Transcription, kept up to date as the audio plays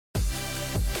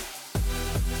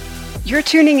You're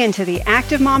tuning into the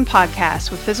Active Mom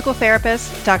Podcast with physical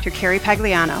therapist, Dr. Carrie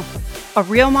Pagliano, a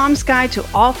real mom's guide to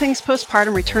all things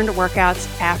postpartum return to workouts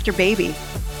after baby.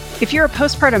 If you're a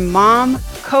postpartum mom,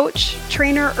 coach,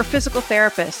 trainer, or physical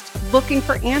therapist looking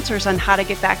for answers on how to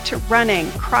get back to running,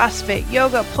 CrossFit,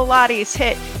 yoga, Pilates,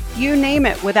 HIIT, you name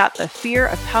it, without the fear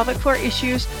of pelvic floor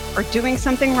issues or doing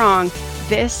something wrong,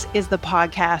 this is the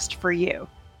podcast for you.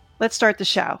 Let's start the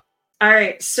show. All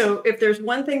right. So if there's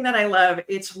one thing that I love,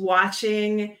 it's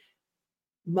watching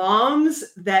moms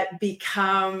that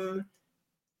become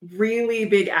really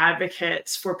big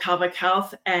advocates for pelvic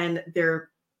health and their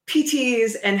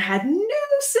PTs and had no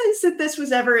sense that this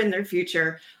was ever in their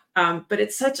future. But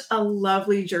it's such a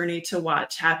lovely journey to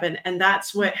watch happen. And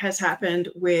that's what has happened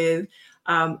with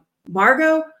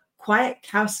MARGO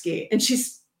KWIATKOWSKI. And she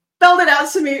spelled it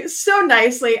out to me so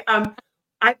nicely.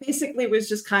 I basically was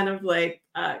just kind of like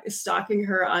stalking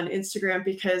her on Instagram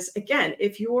because, again,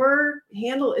 if your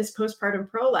handle is postpartum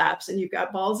prolapse and you've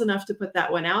got balls enough to put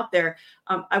that one out there,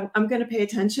 I'm going to pay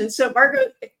attention. So,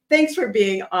 MARGO, thanks for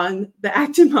being on the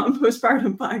Active Mom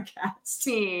Postpartum Podcast.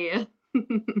 Me.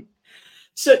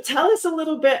 So tell us a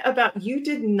little bit about, you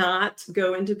did not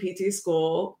go into PT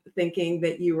school thinking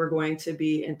that you were going to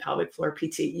be in pelvic floor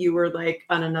PT. You were like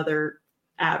on another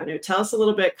avenue. Tell us a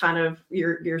little bit kind of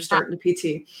your start in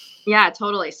PT. Yeah,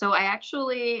 totally. So I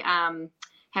actually had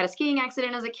a skiing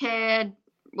accident as a kid,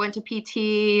 went to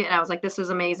PT, and I was like, this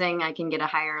is amazing. I can get a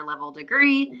higher level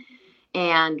degree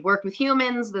and work with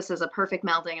humans. This is a perfect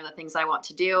melding of the things I want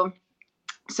to do.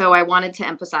 So I wanted to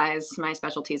emphasize my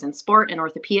specialties in sport and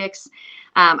orthopedics.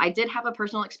 I did have a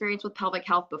personal experience with pelvic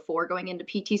health before going into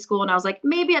PT school. And I was like,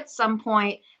 maybe at some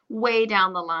point way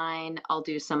down the line, I'll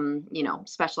do some,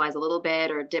 specialize a little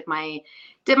bit or dip my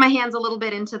hands a little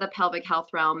bit into the pelvic health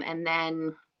realm. And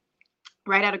then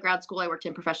right out of grad school, I worked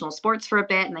in professional sports for a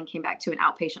bit and then came back to an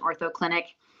outpatient ortho clinic.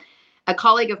 A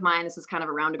colleague of mine, this is kind of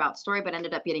a roundabout story, but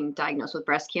ended up getting diagnosed with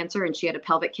breast cancer, and she had a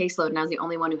pelvic caseload, and I was the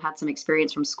only one who had some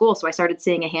experience from school. So I started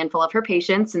seeing a handful of her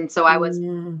patients. And so I was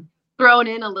thrown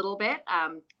in a little bit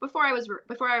before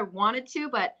I wanted to,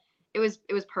 but it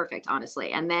was perfect,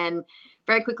 honestly. And then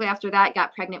very quickly after that,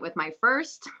 got pregnant with my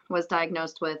first, was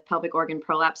diagnosed with pelvic organ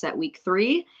prolapse at week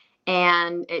 3,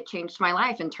 and it changed my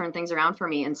life and turned things around for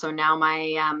me. And so now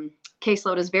my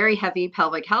caseload is very heavy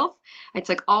pelvic health. I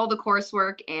took all the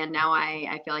coursework, and now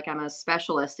I feel like I'm a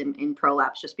specialist in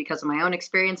prolapse just because of my own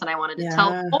experience. And I wanted to tell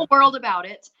the whole world about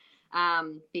it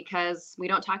because we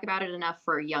don't talk about it enough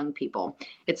for young people.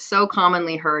 It's so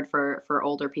commonly heard for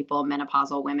older people,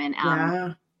 menopausal women.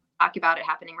 Talk about it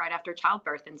happening right after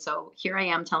childbirth. And so here I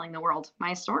am telling the world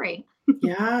my story.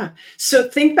 Yeah. So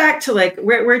think back to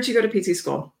where'd you go to PT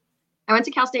school? I went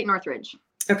to Cal State Northridge.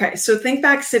 Okay. So think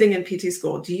back sitting in PT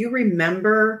school. Do you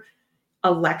remember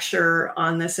a lecture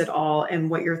on this at all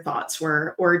and what your thoughts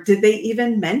were? Or did they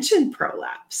even mention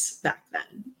prolapse back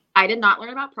then? I did not learn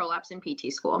about prolapse in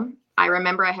PT school. I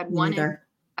remember I had one that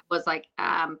was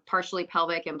partially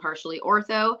pelvic and partially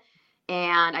ortho.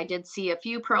 And I did see a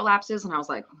few prolapses and I was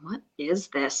like, what is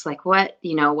this?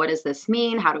 What does this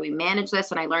mean? How do we manage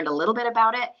this? And I learned a little bit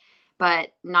about it,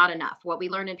 but not enough. What we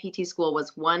learned in PT school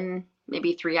was one,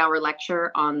 maybe 3-hour lecture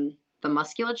on the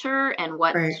musculature and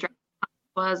what stress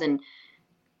was. And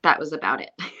that was about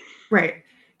it. Right.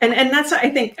 And that's, I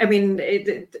think,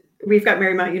 we've got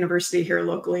Marymount University here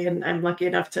locally, and I'm lucky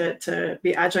enough to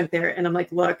be adjunct there. And I'm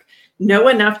like, look, know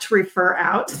enough to refer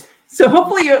out. So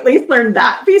hopefully you at least learned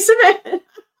that piece of it.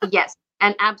 Yes.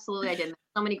 And absolutely I did. There's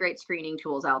so many great screening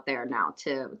tools out there now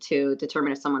to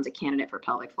determine if someone's a candidate for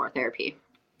pelvic floor therapy.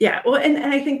 Yeah. Well, and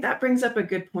I think that brings up a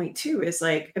good point too, is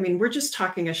we're just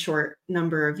talking a short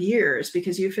number of years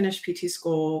because you finished PT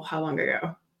school how long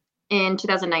ago? In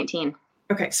 2019.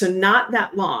 Okay. So not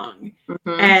that long.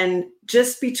 Mm-hmm. And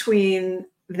just between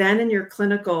then and your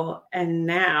clinical and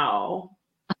now,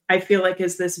 I feel like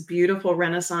is this beautiful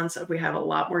renaissance of we have a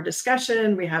lot more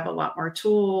discussion. We have a lot more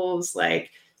tools,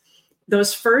 like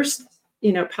those first,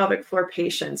 pelvic floor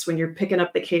patients, when you're picking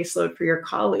up the caseload for your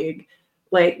colleague,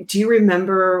 do you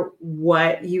remember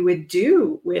what you would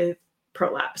do with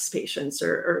prolapse patients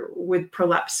or with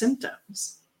prolapse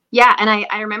symptoms? Yeah. And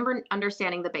I remember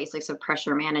understanding the basics of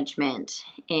pressure management.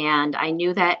 And I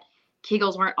knew that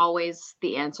Kegels weren't always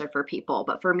the answer for people.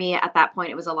 But for me at that point,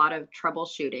 it was a lot of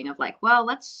troubleshooting of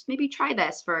let's maybe try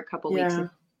this for a couple weeks and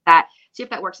see if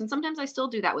that works. And sometimes I still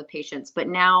do that with patients. But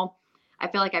now I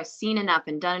feel like I've seen enough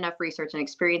and done enough research and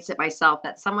experienced it myself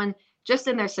that someone just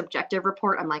in their subjective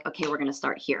report, I'm like, okay, we're going to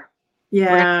start here.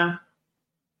 Yeah.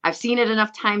 I've seen it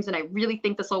enough times and I really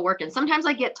think this will work. And sometimes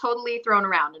I get totally thrown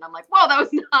around and I'm like, whoa, that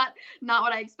was not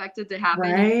what I expected to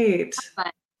happen. Right.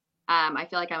 But I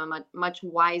feel like I'm a much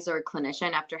wiser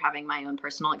clinician after having my own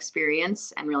personal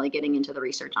experience and really getting into the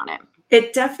research on it.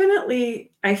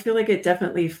 I feel like it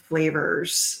definitely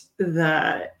flavors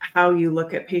how you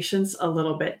look at patients a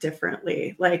little bit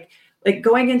differently. Like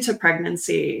going into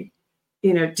pregnancy,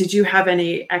 did you have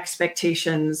any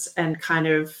expectations and kind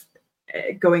of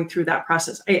going through that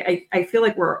process? I feel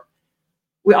like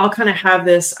we all kind of have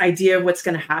this idea of what's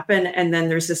going to happen. And then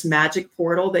there's this magic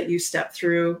portal that you step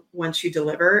through once you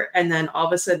deliver. And then all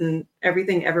of a sudden,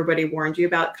 everything everybody warned you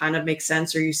about kind of makes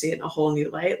sense, or you see it in a whole new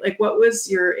light. Like, what was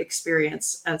your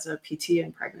experience as a PT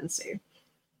in pregnancy?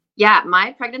 Yeah,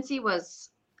 my pregnancy was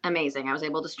amazing. I was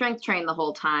able to strength train the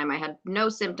whole time. I had no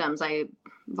symptoms. I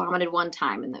vomited one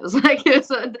time, and it was great.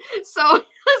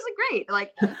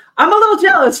 Like, I'm a little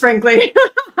jealous, frankly. I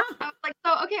was like,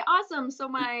 so, okay, awesome. So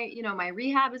my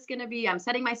rehab is going to be, I'm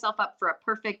setting myself up for a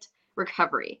perfect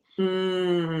recovery.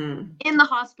 In the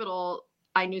hospital,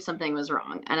 I knew something was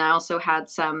wrong. And I also had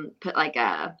some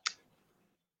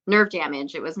nerve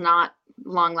damage. It was not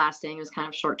long lasting. It was kind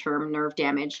of short-term nerve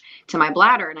damage to my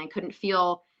bladder. And I couldn't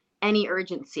feel any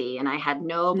urgency, and I had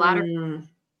no bladder.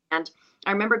 And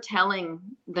I remember telling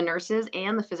the nurses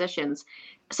and the physicians,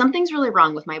 something's really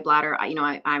wrong with my bladder.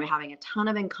 I'm having a ton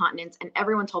of incontinence, and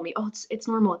everyone told me, oh, it's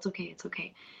normal. It's okay. It's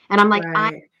okay. And I'm like, right.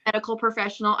 I'm a medical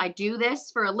professional. I do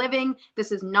this for a living.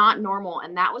 This is not normal.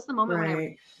 And that was the moment when I was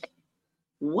like,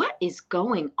 what is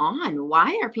going on?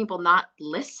 Why are people not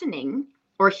listening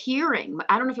or hearing?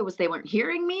 I don't know if it was they weren't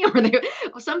hearing me,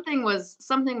 or something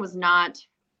was not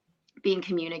being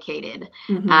communicated.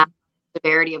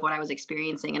 Severity of what I was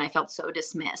experiencing, and I felt so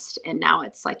dismissed. And now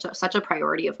it's like such a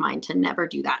priority of mine to never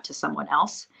do that to someone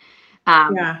else.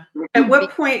 At what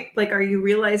point, like, are you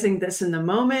realizing this in the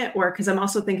moment, or because I'm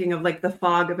also thinking of like the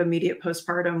fog of immediate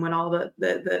postpartum when all the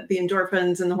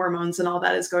endorphins and the hormones and all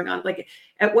that is going on? Like,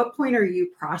 at what point are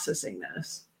you processing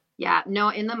this? Yeah, no,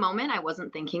 in the moment I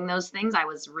wasn't thinking those things. I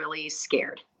was really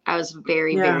scared. I was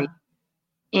very, very,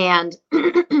 and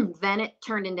then it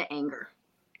turned into anger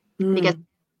because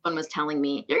one was telling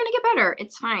me, you're going to get better.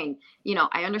 It's fine.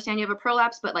 I understand you have a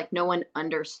prolapse, but like no one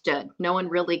understood. No one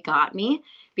really got me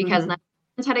because none of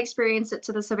my friends had experienced it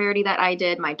to the severity that I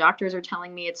did. My doctors are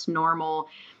telling me it's normal.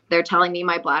 They're telling me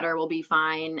my bladder will be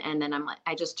fine. And then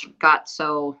I just got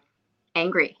so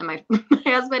angry. And my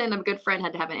husband and a good friend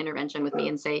had to have an intervention with me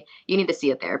and say, you need to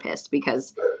see a therapist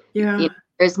because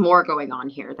there's more going on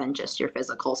here than just your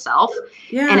physical self.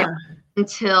 And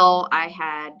until I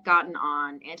had gotten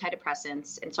on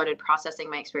antidepressants and started processing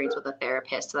my experience with a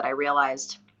therapist that I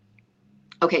realized,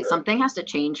 okay, something has to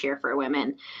change here for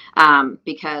women.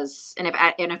 Because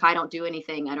if I don't do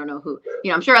anything, I don't know who,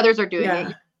 I'm sure others are doing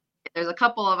it. There's a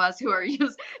couple of us who are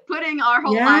just putting our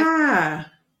whole life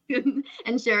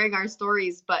and sharing our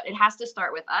stories, but it has to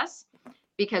start with us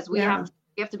because we have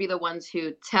to be the ones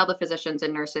who tell the physicians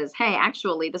and nurses, hey,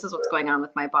 actually, this is what's going on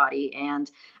with my body, and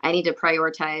I need to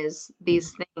prioritize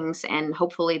these things, and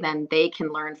hopefully then they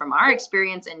can learn from our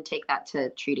experience and take that to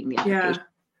treating the other patient.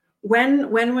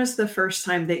 When was the first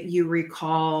time that you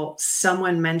recall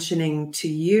someone mentioning to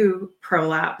you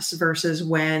prolapse versus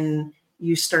when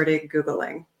you started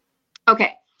Googling?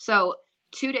 Okay, so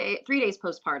 3 days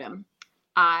postpartum,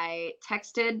 I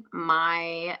texted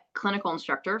my clinical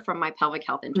instructor from my pelvic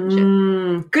health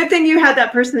internship. Good thing you had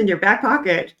that person in your back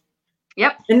pocket.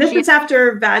 Yep. And this is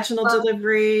after vaginal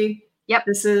delivery. Yep.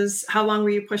 This is, how long were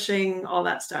you pushing all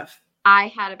that stuff? I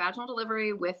had a vaginal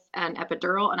delivery with an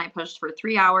epidural, and I pushed for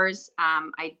 3 hours.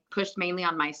 I pushed mainly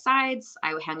on my sides.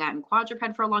 I hung out in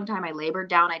quadruped for a long time. I labored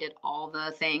down. I did all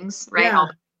the things, right?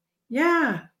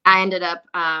 I ended up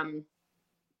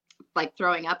like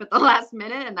throwing up at the last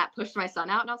minute, and that pushed my son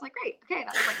out. And I was like, great. Okay.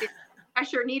 That was like the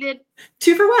pressure needed.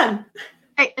 2 for 1.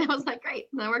 Right. I was like, great.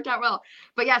 That worked out well.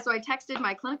 But yeah, so I texted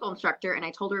my clinical instructor and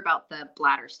I told her about the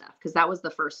bladder stuff. Cause that was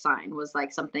the first sign, was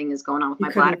like, something is going on with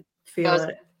my bladder. Feel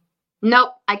it.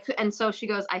 Nope. I could. And so she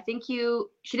goes,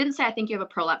 she didn't say, I think you have a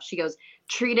prolapse. She goes,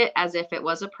 treat it as if it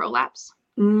was a prolapse.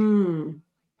 Okay.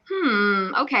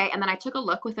 And then I took a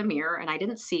look with a mirror and I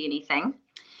didn't see anything.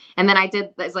 And then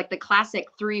it's like the classic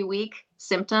 3-week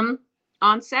symptom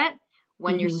onset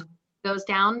when your goes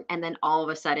down, and then all of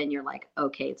a sudden you're like,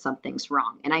 okay, something's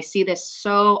wrong. And I see this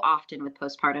so often with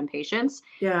postpartum patients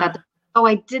that,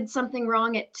 I did something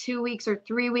wrong at 2 weeks or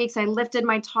 3 weeks. I lifted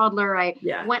my toddler. I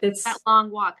went that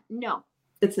long walk. No,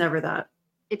 it's never that.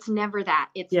 It's never that.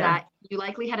 It's that you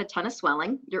likely had a ton of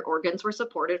swelling. Your organs were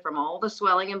supported from all the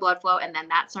swelling and blood flow. And then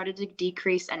that started to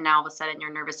decrease. And now all of a sudden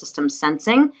your nervous system's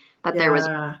sensing that there was,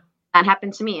 that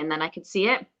happened to me. And then I could see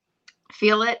it,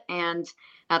 feel it. And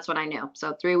that's what I knew.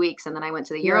 So 3 weeks. And then I went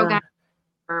to the Uro guy,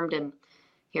 confirmed, and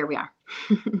here we are.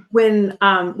 When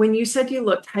you said you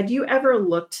looked, had you ever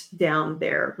looked down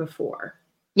there before?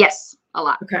 Yes, a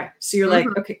lot. Okay. So you're like,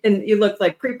 okay. And you looked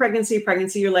like pre-pregnancy,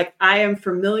 pregnancy. You're like, I am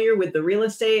familiar with the real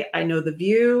estate. I know the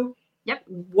view. Yep.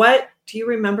 What do you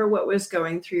remember what was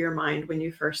going through your mind when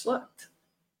you first looked?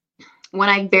 When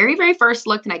I very, very first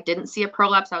looked and I didn't see a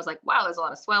prolapse, I was like, wow, there's a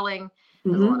lot of swelling.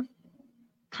 There's a lot of,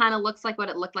 kind of looks like what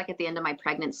it looked like at the end of my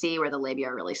pregnancy, where the labia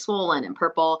are really swollen and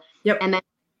purple. Yep. And then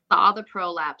saw the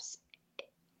prolapse.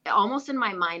 Almost in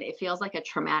my mind, it feels like a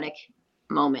traumatic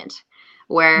moment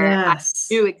where Yes.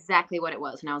 I knew exactly what it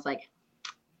was. And I was like,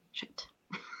 shit,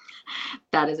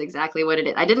 that is exactly what it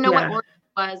is. I didn't know what organ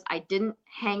it was. I didn't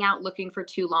hang out looking for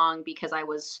too long because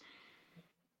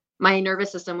my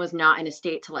nervous system was not in a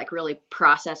state to like really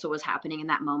process what was happening in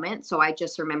that moment. So I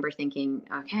just remember thinking,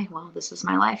 okay, well, this is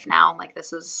my life now. Like,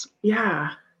 this is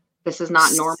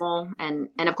not normal. And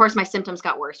of course my symptoms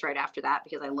got worse right after that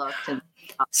because I looked. And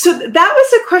so that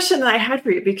was a question that I had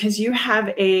for you, because you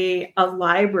have a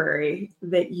library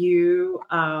that you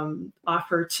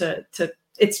offer to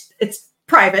it's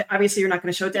private. Obviously you're not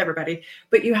going to show it to everybody,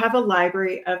 but you have a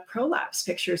library of prolapse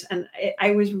pictures. And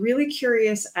I was really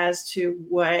curious as to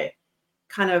what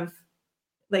kind of,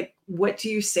 like, what do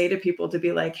you say to people to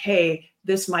be like, hey,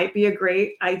 this might be a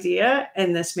great idea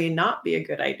and this may not be a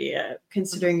good idea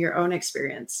considering your own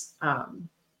experience?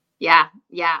 Yeah.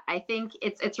 I think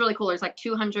it's really cool. There's like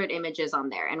 200 images on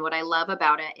there. And what I love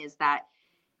about it is that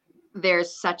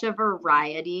there's such a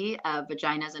variety of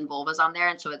vaginas and vulvas on there.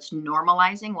 And so it's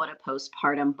normalizing what a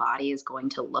postpartum body is going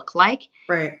to look like.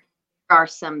 Right. There are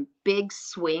some big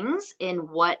swings in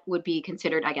what would be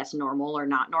considered, I guess, normal or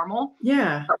not normal.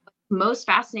 Yeah. But what's most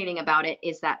fascinating about it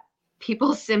is that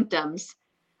people's symptoms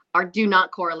do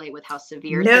not correlate with how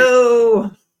severe.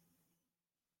 No.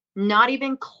 Not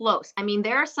even close. I mean,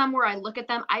 there are some where I look at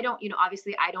them. I don't,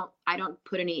 obviously I don't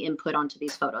put any input onto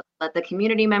these photos. Let the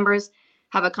community members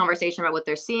have a conversation about what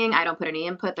they're seeing. I don't put any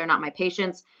input. They're not my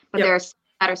patients, but there are some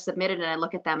that are submitted and I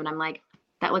look at them and I'm like,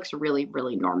 that looks really,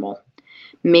 really normal.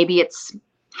 Maybe it's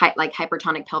like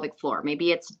hypertonic pelvic floor.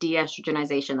 Maybe it's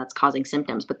de-estrogenization that's causing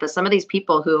symptoms. But some of these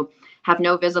people who have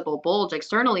no visible bulge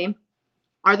externally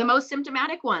are the most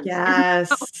symptomatic ones. Yes.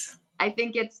 So I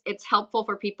think it's helpful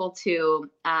for people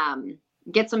to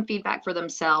get some feedback for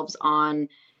themselves on,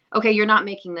 okay, you're not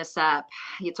making this up.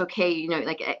 It's okay,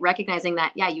 like recognizing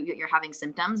that, you're having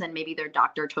symptoms and maybe their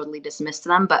doctor totally dismissed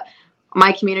them. But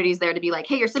my community is there to be like,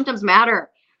 hey, your symptoms matter.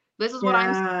 This is what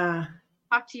I'm saying.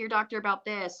 Talk to your doctor about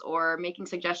this, or making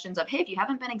suggestions of, hey, if you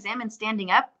haven't been examined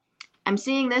standing up, I'm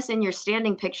seeing this in your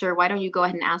standing picture. Why don't you go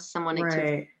ahead and ask someone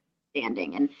to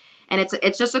standing? And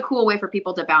it's just a cool way for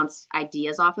people to bounce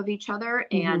ideas off of each other.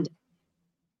 And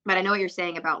but I know what you're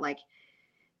saying about, like,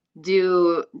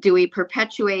 do we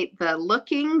perpetuate the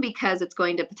looking because it's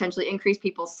going to potentially increase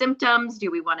people's symptoms?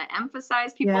 Do we want to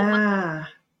emphasize people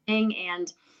looking?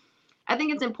 And I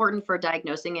think it's important for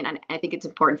diagnosing, and I think it's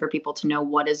important for people to know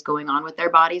what is going on with their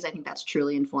bodies. I think that's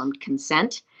truly informed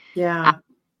consent. Yeah.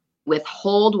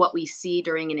 Withhold what we see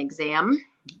during an exam.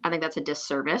 I think that's a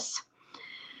disservice.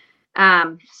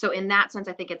 So in that sense,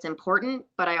 I think it's important,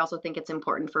 but I also think it's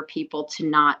important for people to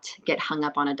not get hung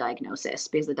up on a diagnosis,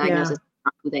 because the diagnosis is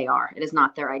not who they are. It is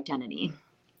not their identity.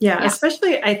 Yeah,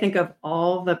 especially I think of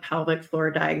all the pelvic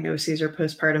floor diagnoses or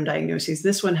postpartum diagnoses,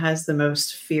 this one has the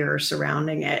most fear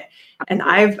surrounding it. And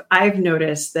I've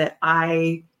noticed that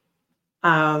I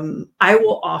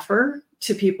will offer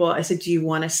to people, I said, do you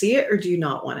want to see it or do you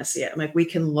not want to see it? I'm like, we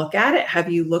can look at it.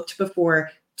 Have you looked before?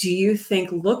 Do you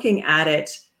think looking at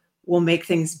it will make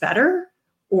things better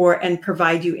and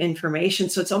provide you information?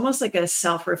 So it's almost like a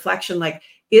self-reflection, like,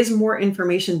 is more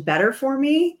information better for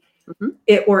me?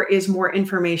 Or is more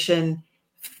information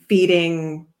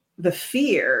feeding the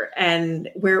fear? And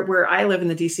where I live in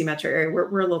the DC metro area,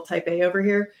 we're a little type A over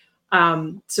here.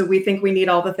 So we think we need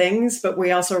all the things, but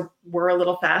we're a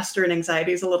little faster and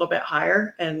anxiety is a little bit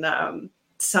higher. And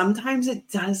sometimes it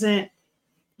doesn't,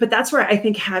 but that's where I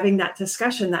think having that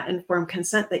discussion, that informed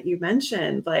consent that you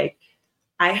mentioned, like,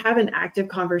 I have an active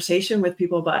conversation with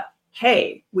people about,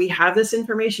 hey, we have this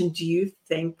information. Do you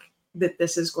think that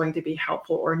this is going to be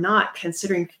helpful or not?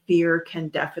 Considering fear can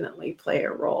definitely play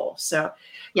a role. So,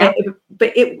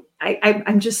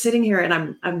 I'm just sitting here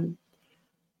and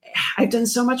I've done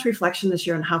so much reflection this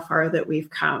year on how far that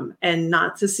we've come, and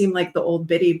not to seem like the old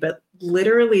biddy, but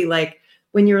literally, like,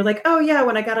 when you're like, oh yeah,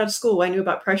 when I got out of school, I knew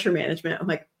about pressure management. I'm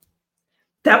like,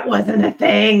 that wasn't a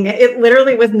thing. It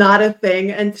literally was not a thing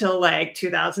until like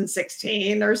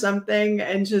 2016 or something.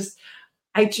 And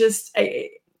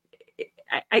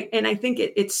I think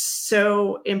it's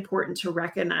so important to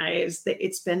recognize that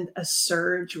it's been a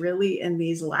surge really in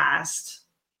these last,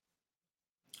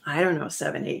 I don't know,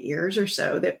 7, 8 years or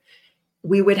so, that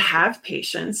we would have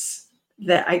patients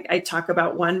that I talk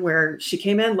about one where she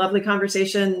came in, lovely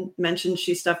conversation, mentioned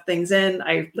she stuffed things in.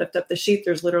 I lift up the sheet.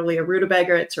 There's literally a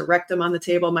rutabaga. It's a rectum on the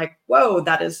table. I'm like, whoa,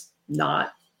 that is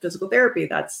not physical therapy.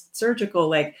 That's surgical.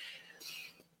 Like,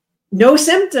 no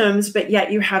symptoms, but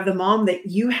yet you have the mom that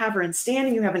you have her in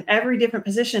standing, you have in every different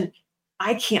position.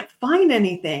 I can't find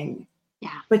anything.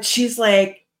 Yeah. But she's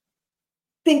like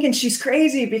thinking she's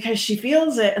crazy because she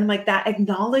feels it. And like that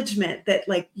acknowledgement that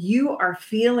like you are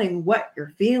feeling what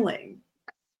you're feeling.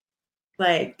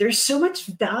 Like there's so much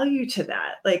value to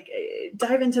that. Like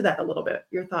dive into that a little bit.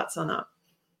 Your thoughts on that?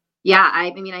 Yeah, I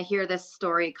mean, I hear this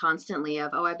story constantly of,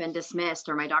 oh, I've been dismissed,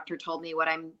 or my doctor told me what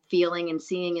I'm feeling and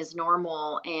seeing is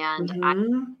normal. And I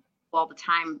all the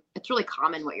time, it's really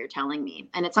common what you're telling me.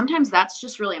 And sometimes that's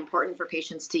just really important for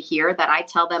patients to hear, that I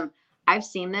tell them, I've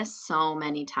seen this so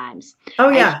many times. Oh,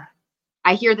 yeah.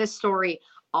 I hear this story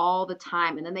all the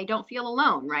time, and then they don't feel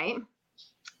alone, right?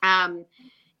 And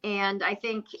I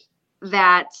think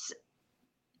that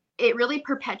it really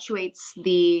perpetuates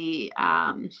the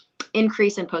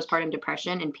increase in postpartum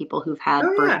depression in people who've had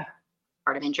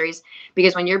postpartum injuries,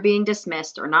 because when you're being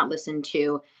dismissed or not listened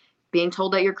to, being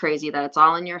told that you're crazy, that it's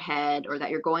all in your head, or that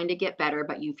you're going to get better,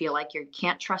 but you feel like you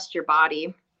can't trust your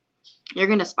body, you're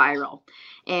going to spiral.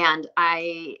 And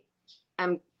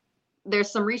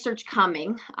there's some research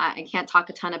coming. I can't talk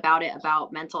a ton about it,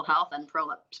 about mental health and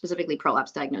specifically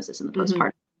prolapse diagnosis in the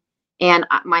postpartum. And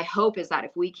my hope is that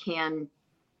if we can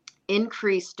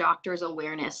increase doctors'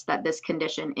 awareness that this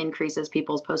condition increases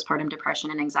people's postpartum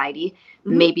depression and anxiety,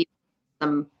 maybe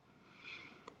some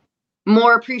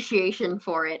more appreciation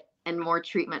for it and more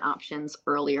treatment options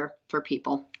earlier for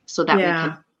people, so that we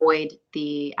can avoid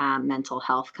the mental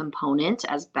health component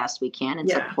as best we can and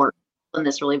support in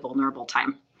this really vulnerable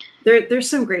time. There's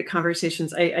some great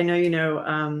conversations. I know,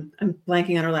 I'm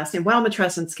blanking on her last name. Wow,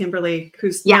 Matrescence, Kimberly,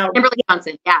 who's now Kimberly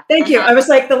Johnson. Yeah. Thank you. I was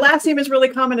like, the last name is really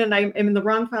common and I'm in the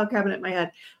wrong file cabinet in my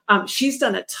head. She's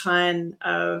done a ton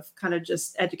of kind of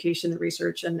just education and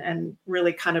research and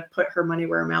really kind of put her money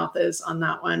where her mouth is on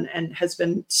that one, and has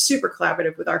been super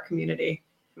collaborative with our community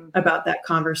about that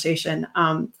conversation.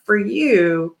 For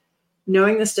you,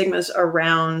 knowing the stigmas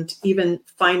around even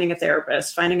finding a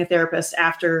therapist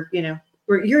after,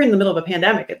 you're in the middle of a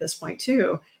pandemic at this point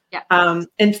too. Yeah.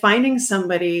 And finding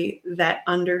somebody that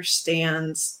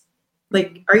understands,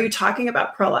 like, are you talking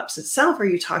about prolapse itself? Are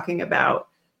you talking about,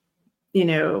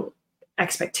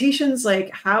 expectations? Like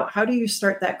how do you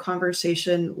start that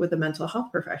conversation with a mental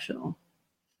health professional?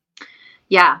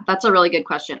 Yeah, that's a really good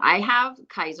question. I have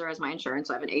Kaiser as my insurance.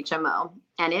 So I have an HMO,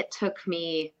 and it took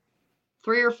me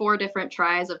 3 or 4 different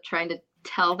tries of trying to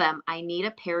tell them I need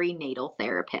a perinatal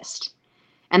therapist.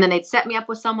 And then they'd set me up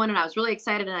with someone, and I was really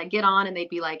excited, and I'd get on and they'd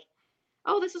be like,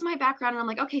 oh, this is my background. And I'm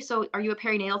like, okay, so are you a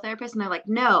perinatal therapist? And they're like,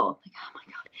 no. I'm like, oh my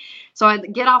God. So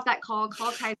I'd get off that call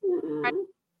Kaiser,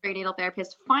 perinatal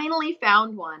therapist, finally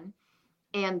found one.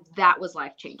 And that was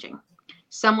life-changing.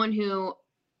 Someone who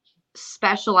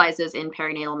specializes in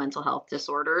perinatal mental health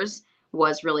disorders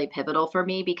was really pivotal for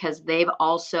me, because they've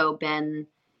also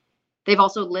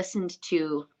listened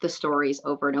to the stories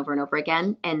over and over and over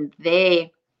again. And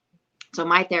so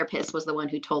my therapist was the one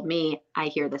who told me, I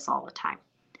hear this all the time.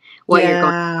 What you're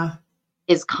going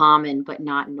is common, but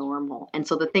not normal. And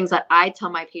so the things that I tell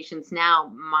my patients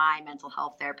now, my mental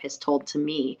health therapist told to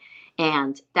me.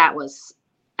 And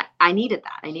I needed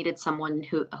that. I needed someone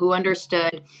who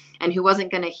understood, and who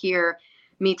wasn't going to hear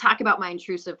me talk about my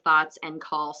intrusive thoughts and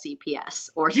call CPS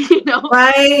or,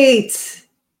 right.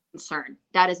 Concern.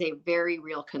 That is a very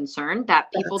real concern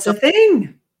that people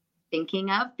don't thinking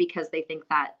of, because they think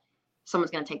that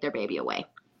someone's going to take their baby away.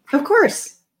 Of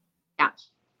course. Yeah.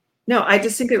 No, I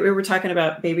just think that we were talking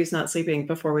about babies not sleeping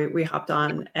before we hopped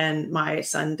on, and my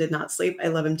son did not sleep. I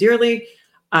love him dearly.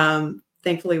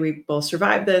 Thankfully, we both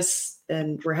survived this,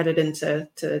 and we're headed into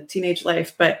teenage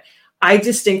life. But I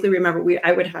distinctly remember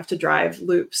I would have to drive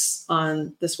loops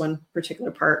on this one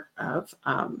particular part of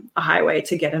a highway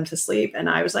to get him to sleep. And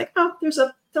I was like, oh, there's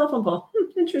a telephone pole.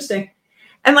 Interesting.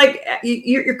 And like,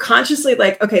 you're consciously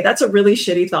like, okay, that's a really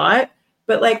shitty thought,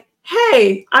 but like,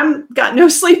 hey, I'm got no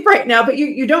sleep right now, but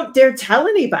you don't dare tell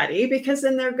anybody, because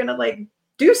then they're going to like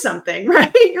do something,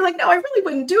 right? You're like, no, I really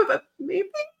wouldn't do it, but maybe.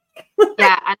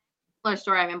 Yeah. Another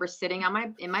story. I remember sitting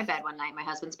in my bed one night, my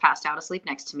husband's passed out asleep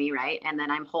next to me. Right. And then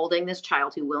I'm holding this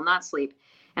child who will not sleep.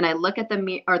 And I look at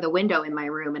the window in my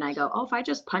room, and I go, oh, if I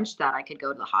just punched that, I could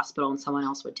go to the hospital and someone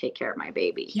else would take care of my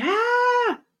baby.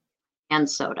 Yeah. And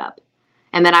sewed up.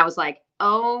 And then I was like,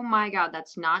 oh my God,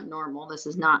 that's not normal. This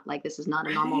is not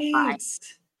a normal size.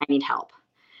 I need help.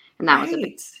 And that was a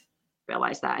big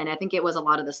realize that. And I think it was a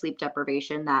lot of the sleep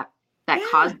deprivation that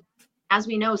caused, as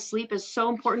we know, sleep is so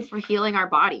important for healing our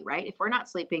body, right? If we're not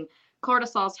sleeping,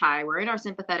 cortisol's high, we're in our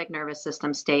sympathetic nervous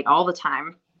system state all the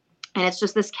time. And it's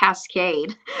just this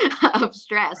cascade of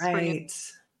stress. Right.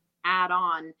 Add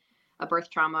on a birth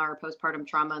trauma or postpartum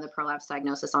trauma, and the prolapse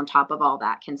diagnosis on top of all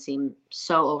that can seem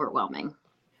so overwhelming.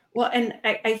 Well, and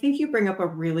I think you bring up a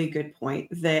really good point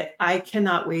that I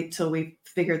cannot wait till we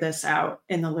figure this out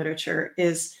in the literature,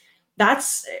 is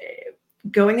that's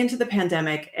going into the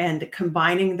pandemic and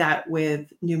combining that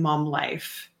with new mom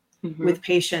life with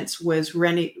patients was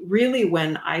really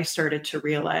when I started to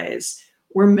realize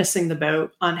we're missing the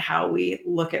boat on how we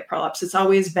look at prolapse. It's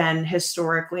always been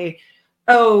historically,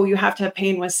 oh, you have to have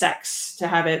pain with sex to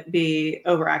have it be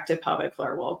overactive pelvic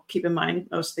floor. Well, keep in mind,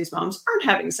 most of these moms aren't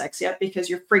having sex yet because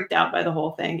you're freaked out by the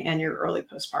whole thing and you're early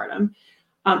postpartum.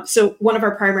 So one of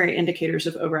our primary indicators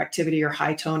of overactivity or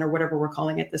high tone or whatever we're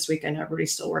calling it this week, I know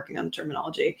everybody's still working on the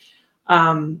terminology,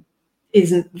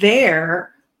 isn't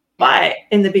there. But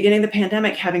in the beginning of the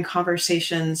pandemic, having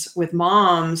conversations with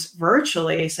moms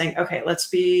virtually saying, okay, let's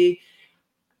pay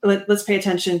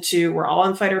attention to, we're all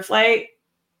on fight or flight.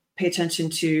 Pay attention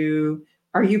to,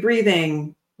 are you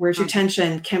breathing? Where's your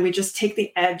tension? Can we just take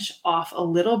the edge off a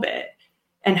little bit?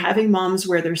 And having moms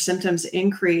where their symptoms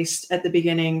increased at the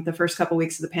beginning, the first couple of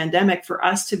weeks of the pandemic, for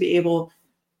us to be able,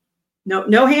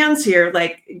 no hands here,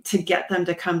 like to get them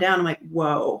to come down. I'm like,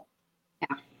 whoa,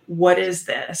 what is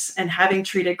this? And having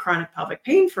treated chronic pelvic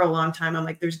pain for a long time, I'm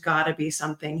like, there's got to be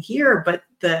something here. But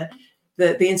the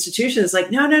institution is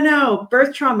like, no,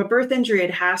 birth trauma, birth injury,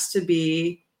 it has to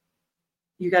be,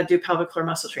 you got to do pelvic floor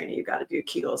muscle training, you got to do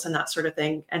Kegels and that sort of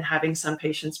thing. And having some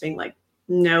patients being like,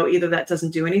 no, either that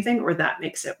doesn't do anything or that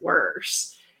makes it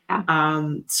worse.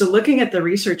 So looking at the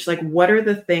research, like what are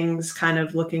the things kind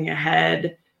of looking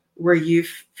ahead where you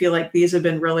feel like these have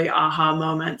been really aha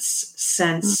moments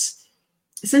since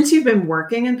you've been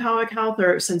working in pelvic health,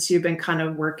 or since you've been kind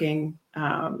of working,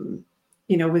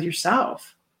 with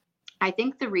yourself? I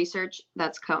think the research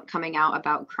that's coming out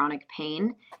about chronic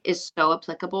pain is so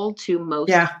applicable to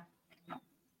most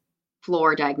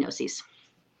floor diagnoses.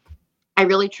 I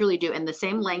really, truly do. And the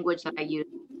same language that I use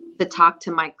to talk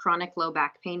to my chronic low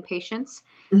back pain patients,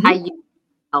 I use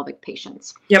pelvic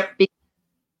patients. Yep. Because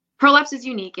prolapse is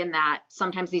unique in that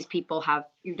sometimes these people have,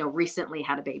 recently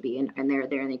had a baby and they're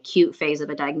in the acute phase of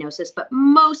a diagnosis. But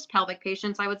most pelvic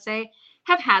patients, I would say,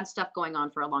 have had stuff going on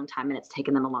for a long time and it's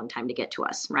taken them a long time to get to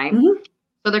us, right?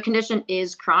 So their condition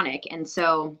is chronic. And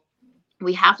so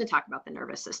we have to talk about the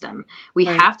nervous system. We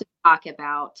have to talk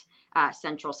about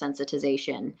central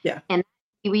sensitization. And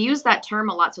we use that term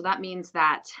a lot. So that means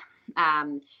that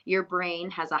your brain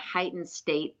has a heightened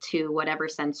state to whatever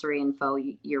sensory info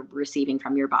you're receiving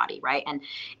from your body, right?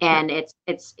 And it's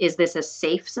is this a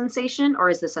safe sensation or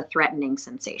is this a threatening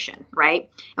sensation, right?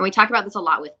 And we talk about this a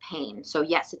lot with pain. So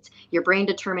yes, it's your brain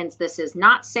determines this is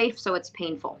not safe, so it's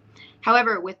painful.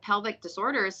 However, with pelvic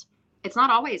disorders, it's not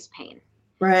always pain.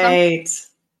 Right.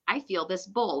 I feel this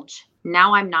bulge.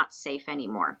 Now I'm not safe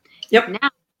anymore. Now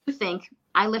you think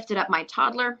I lifted up my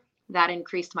toddler, that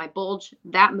increased my bulge.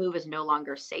 That move is no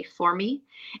longer safe for me.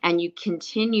 And you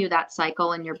continue that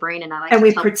cycle in your brain. And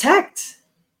we protect.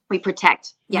 We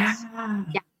protect. Yes.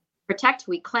 Yeah. Protect.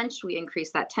 We clench. We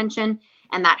increase that tension.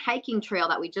 And that hiking trail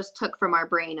that we just took from our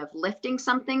brain of lifting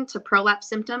something to prolapse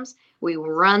symptoms, we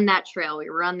run that trail. We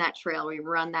run that trail. We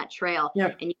run that trail.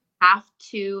 And you have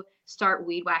to start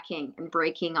weed whacking and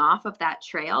breaking off of that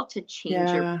trail to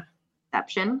change your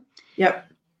perception.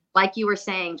 Like you were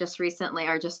saying just recently,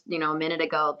 or just, a minute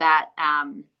ago, that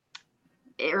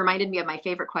it reminded me of my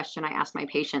favorite question I ask my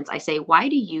patients. I say, why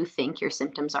do you think your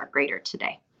symptoms are greater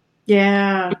today?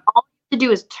 And all you have to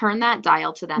do is turn that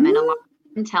dial to them and allow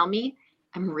them to tell me,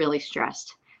 I'm really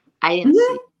stressed. I didn't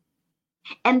sleep.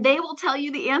 And they will tell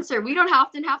you the answer. We don't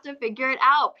often have to figure it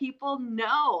out. People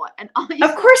know. And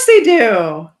of course they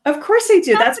do. Of course they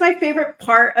do. That's my favorite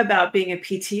part about being a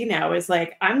PT now is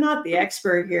like, I'm not the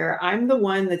expert here. I'm the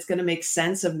one that's going to make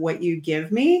sense of what you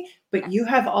give me, but you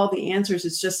have all the answers.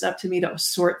 It's just up to me to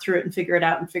sort through it and figure it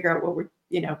out and figure out what we're,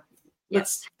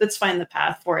 let's find the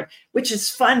path for it, which is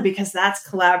fun because that's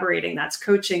collaborating. That's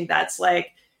coaching. That's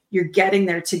like, you're getting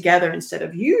there together instead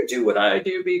of you do what I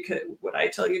do because what I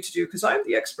tell you to do because I'm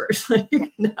the expert.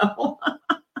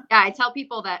 I tell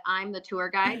people that I'm the tour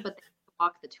guide, but they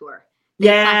walk the tour.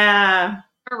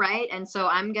 Right. And so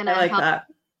I'm going to help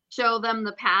show them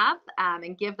the path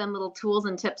and give them little tools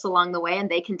and tips along the way, and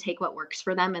they can take what works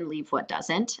for them and leave what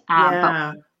doesn't.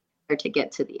 But to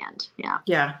get to the end. Yeah.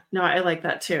 Yeah. No, I like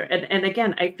that too. And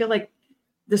again, I feel like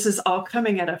this is all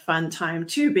coming at a fun time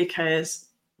too, because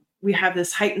we have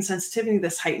this heightened sensitivity,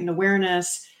 this heightened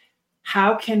awareness.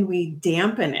 How can we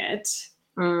dampen it?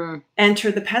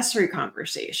 Enter the pessary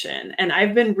conversation. And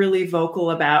I've been really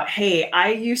vocal about, hey,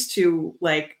 I used to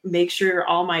like make sure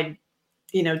all my,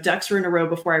 ducks were in a row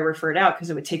before I referred out, because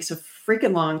it would take so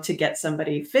freaking long to get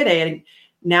somebody fitted.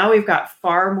 Now we've got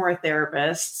far more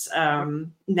therapists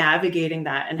navigating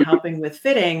that and helping with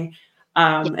fitting.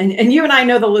 And you and I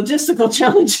know the logistical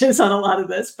challenges on a lot of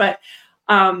this, but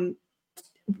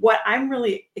what I'm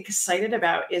really excited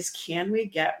about is, can we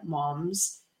get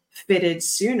moms fitted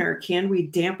sooner? Can we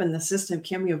dampen the system?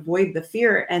 Can we avoid the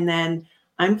fear? And then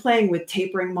I'm playing with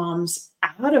tapering moms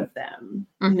out of them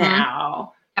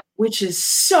now, which is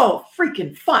so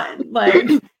freaking fun.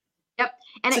 Like,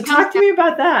 And so talk to me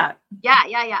about that. Yeah.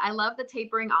 I love the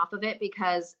tapering off of it,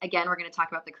 because again, we're going to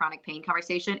talk about the chronic pain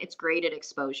conversation. It's graded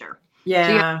exposure. Yeah.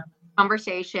 So you have a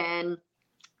conversation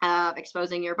of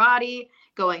exposing your body,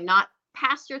 going not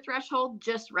past your threshold,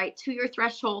 just right to your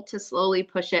threshold to slowly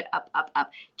push it up, up, up.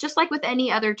 Just like with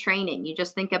any other training, you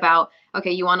just think about,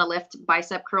 okay, you want to lift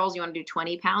bicep curls, you want to do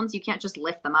 20 pounds. You can't just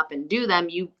lift them up and do them.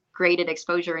 You graded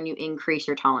exposure and you increase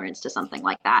your tolerance to something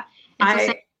like that.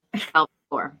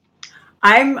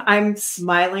 I'm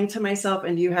smiling to myself,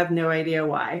 and you have no idea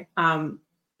why.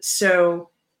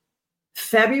 So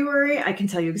February, I can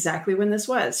tell you exactly when this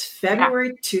was.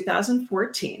 February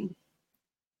 2014.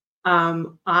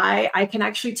 I can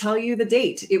actually tell you the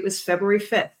date. It was February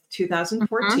 5th,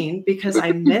 2014, because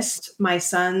I missed my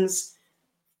son's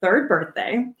 3rd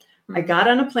birthday. I got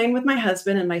on a plane with my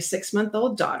husband and my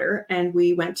 6-month-old daughter, and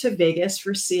we went to Vegas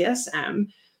for CSM.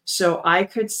 So I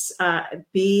could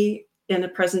be in a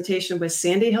presentation with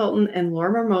Sandy Hilton and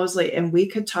Lorimer Mosley, and we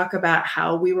could talk about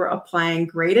how we were applying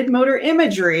graded motor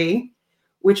imagery,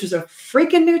 which was a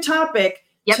freaking new topic,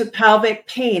 to pelvic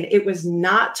pain. It was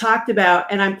not talked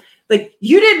about. And I'm like,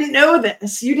 you didn't know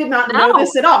this. You did not know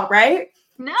this at all, right?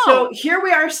 No. So here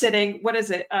we are sitting, what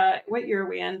is it? What year are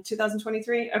we in?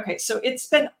 2023? Okay. So it's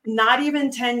been not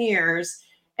even 10 years.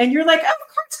 And you're like, oh,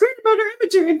 of course, graded motor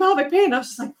imagery and pelvic pain. I was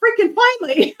just like, freaking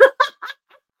finally.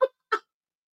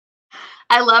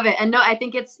 I love it. And no, I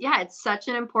think it's such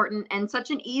an important and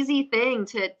such an easy thing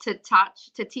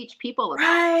to teach people about.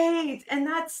 Right. And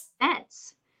that's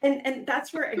sense. And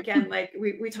that's where, again, like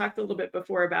we talked a little bit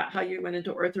before about how you went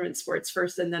into ortho and sports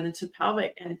first and then into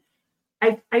pelvic. And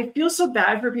I feel so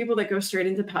bad for people that go straight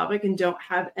into pelvic and don't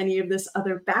have any of this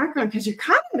other background, because you're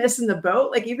kind of missing the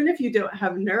boat. Like, even if you don't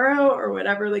have neuro or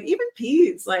whatever, like even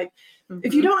peds, like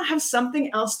if you don't have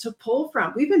something else to pull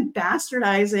from, we've been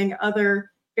bastardizing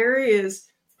other areas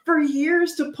for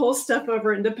years to pull stuff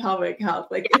over into pelvic health.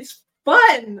 Like, it's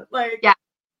fun. Like,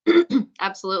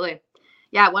 absolutely.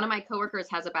 Yeah. One of my coworkers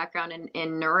has a background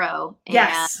in neuro,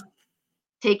 and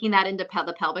taking that into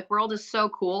the pelvic world is so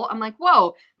cool. I'm like,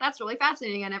 whoa, that's really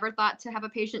fascinating. I never thought to have a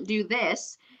patient do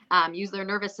this, use their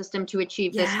nervous system to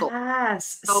achieve this goal.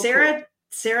 Yes. So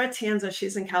Sarah Tanza,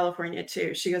 she's in California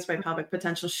too. She goes by Pelvic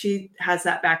Potential. She has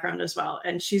that background as well.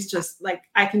 And she's just like,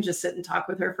 I can just sit and talk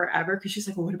with her forever, because she's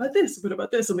like, well, what about this? What about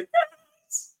this? I'm like,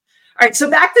 yes. All right. So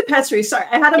back to pessary. Sorry.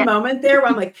 I had a moment there where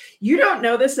I'm like, you don't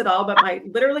know this at all, but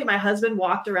my husband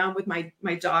walked around with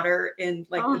my daughter in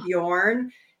like the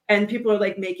Bjorn, and people are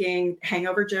like making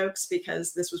hangover jokes,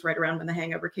 because this was right around when the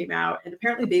Hangover came out. And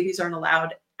apparently babies aren't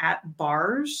allowed at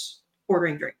bars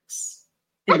ordering drinks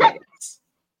in Vegas.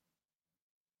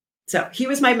 So he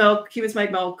was my milk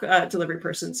delivery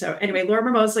person. So anyway,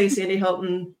 Lorimer Mosley, Sandy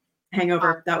Hilton,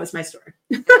 Hangover. That was my story.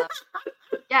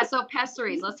 Yeah. So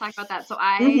pessaries, let's talk about that. So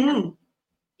I am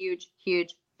a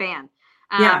huge fan.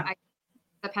 I took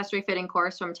the pessary fitting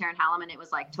course from Taryn Hallam, and it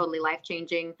was like totally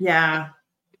life-changing. Yeah. I'm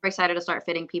super excited to start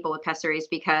fitting people with pessaries,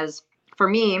 because for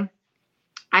me,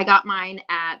 I got mine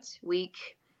at week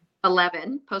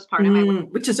 11 postpartum.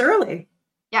 Which is early.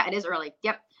 Yeah, it is early.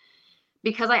 Yep.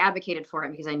 Because I advocated for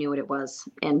it, because I knew what it was.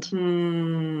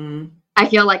 And I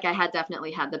feel like I had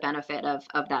definitely had the benefit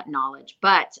of that knowledge.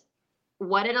 But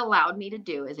what it allowed me to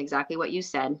do is exactly what you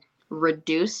said,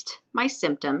 reduced my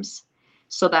symptoms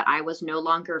so that I was no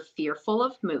longer fearful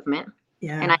of movement.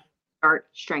 Yeah. And I start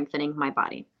strengthening my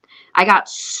body. I got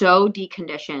so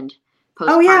deconditioned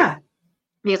postpartum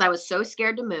because I was so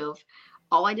scared to move.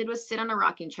 All I did was sit on a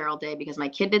rocking chair all day because my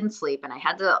kid didn't sleep, and I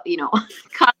had to,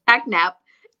 contact nap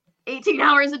 18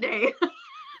 hours a day.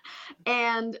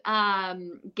 And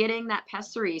getting that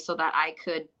pessary so that I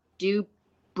could do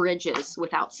bridges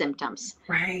without symptoms.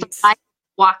 Right. So I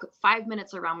walk 5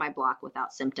 minutes around my block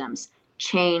without symptoms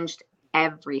changed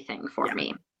everything for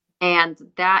me. And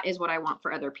that is what I want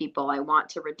for other people. I want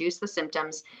to reduce the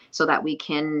symptoms so that we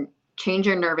can change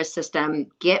your nervous system,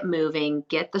 get moving,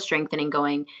 get the strengthening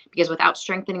going, because without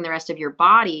strengthening the rest of your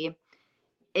body,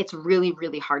 it's really,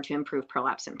 really hard to improve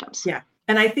prolapse symptoms. Yeah.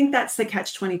 And I think that's the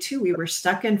catch-22 we were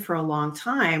stuck in for a long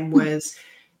time, was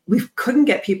we couldn't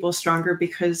get people stronger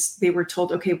because they were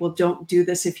told, okay, well, don't do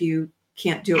this if you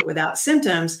can't do it without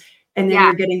symptoms. And then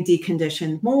you're getting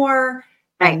deconditioned more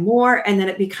and more. And then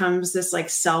it becomes this like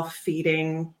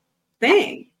self-feeding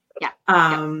thing.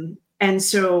 And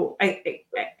so I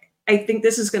think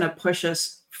this is going to push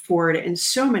us forward in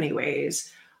so many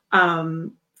ways.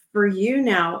 For you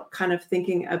now, kind of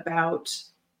thinking about,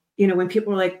 when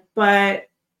people are like, but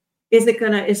is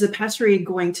the pessary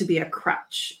going to be a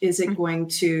crutch? Is it going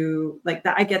to, like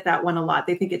that? I get that one a lot.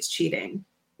 They think it's cheating.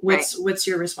 What's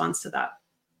your response to that?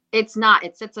 It's not.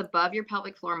 It sits above your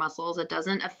pelvic floor muscles. It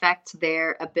doesn't affect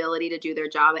their ability to do their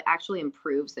job. It actually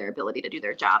improves their ability to do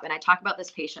their job. And I talk about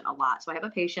this patient a lot. So I have a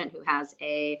patient who has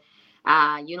a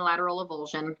unilateral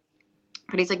avulsion,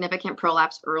 pretty significant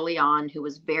prolapse early on, who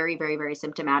was very, very, very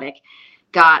symptomatic,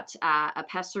 got a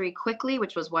pessary quickly,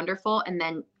 which was wonderful. And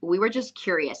then we were just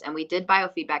curious, and we did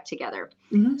biofeedback together,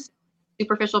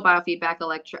 superficial biofeedback,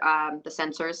 the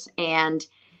sensors, and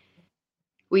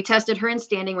we tested her in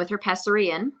standing with her pessary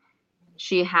in.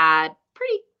 She had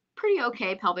pretty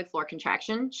okay pelvic floor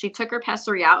contraction. She took her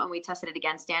pessary out and we tested it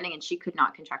again standing, and she could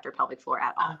not contract her pelvic floor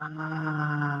at all.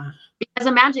 Because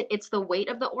imagine, it's the weight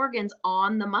of the organs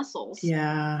on the muscles.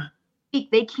 Yeah.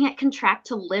 They can't contract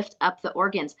to lift up the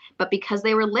organs, but because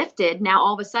they were lifted, now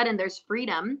all of a sudden there's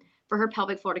freedom for her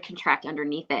pelvic floor to contract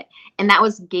underneath it. And that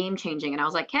was game changing. And I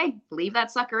was like, hey, leave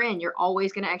that sucker in. You're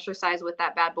always going to exercise with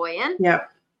that bad boy in.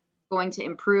 Yep. Going to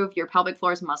improve your pelvic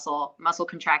floor's muscle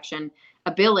contraction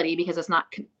ability, because it's not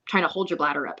trying to hold your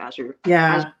bladder up as your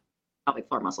pelvic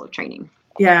floor muscle training.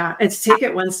 Yeah. It's take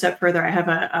it one step further. I have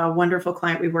a wonderful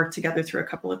client. We worked together through a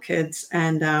couple of kids,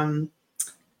 and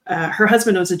her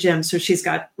husband owns a gym, so she's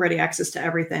got ready access to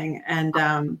everything.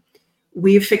 And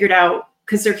we've figured out,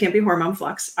 because there can be hormone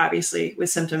flux, obviously, with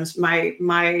symptoms.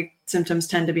 My symptoms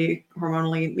tend to be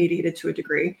hormonally mediated to a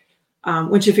degree.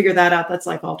 Once you figure that out, that's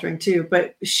life altering too.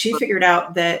 But she figured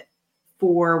out that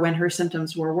for when her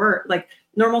symptoms were like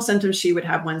normal symptoms, she would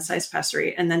have one size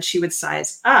pessary, and then she would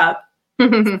size up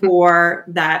for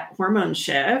that hormone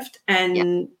shift.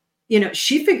 And,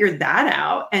 she figured that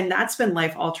out, and that's been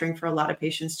life altering for a lot of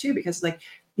patients too, because like,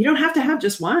 you don't have to have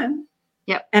just one.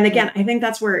 Yep. And again, I think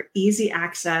that's where easy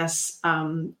access,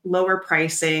 lower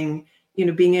pricing,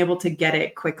 being able to get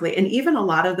it quickly. And even a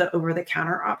lot of the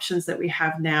over-the-counter options that we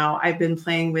have now, I've been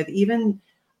playing with. Even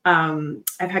I've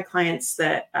had clients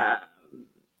that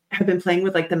have been playing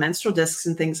with like the menstrual discs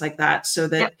and things like that, so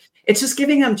that it's just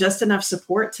giving them just enough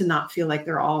support to not feel like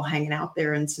they're all hanging out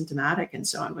there and symptomatic and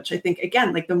so on, which I think,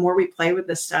 again, like the more we play with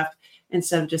this stuff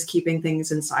instead of just keeping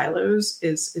things in silos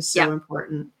is so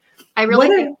important. I really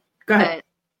think the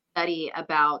study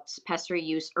about pessary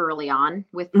use early on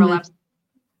with prolapse,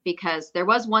 because there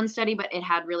was one study, but it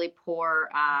had really poor,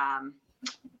 of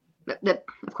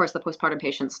course, the postpartum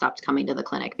patients stopped coming to the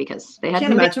clinic because they had.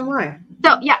 Can't imagine why.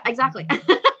 So yeah, exactly.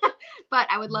 But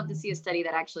I would love to see a study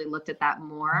that actually looked at that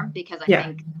more, because I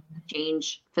think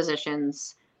change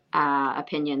physicians'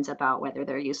 opinions about whether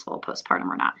they're useful postpartum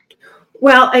or not.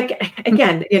 Well,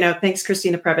 again, thanks,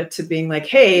 Christina Previtt, to being like,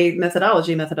 hey,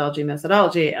 methodology.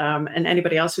 And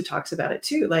anybody else who talks about it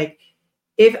too. Like,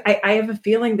 if I have a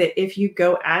feeling that if you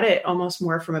go at it almost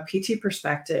more from a PT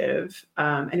perspective,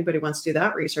 anybody wants to do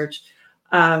that research,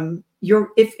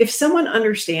 if someone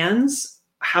understands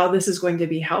how this is going to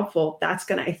be helpful, that's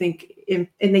going to, I think, and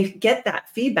they get that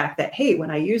feedback that, hey, when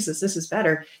I use this is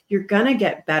better, you're going to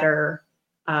get better.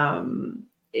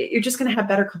 You're just going to have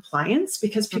better compliance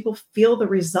because people feel the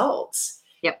results.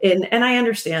 Yep. And I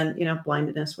understand,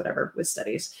 blindness, whatever, with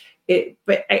studies,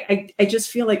 but I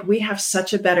just feel like we have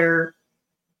such a better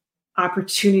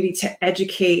opportunity to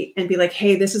educate and be like,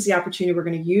 hey, this is the opportunity. We're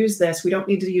going to use this. We don't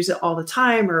need to use it all the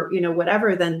time, or,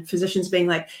 whatever, than physicians being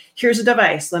like, here's a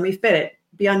device, let me fit it,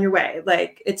 be on your way.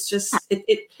 Like, it's just,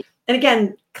 and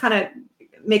again, kind of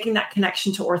making that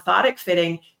connection to orthotic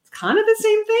fitting, it's kind of the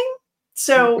same thing.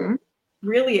 So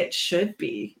really it should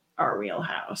be our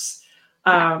wheelhouse.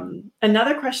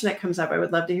 Another question that comes up, I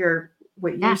would love to hear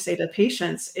what you say to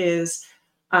patients is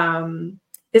are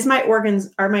my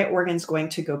organs going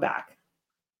to go back?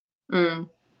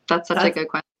 That's such a good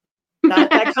question.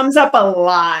 that comes up a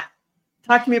lot.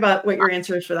 Talk to me about what your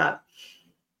answer is for that.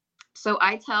 So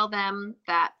I tell them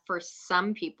that for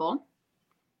some people,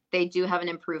 they do have an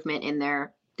improvement in the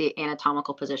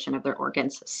anatomical position of their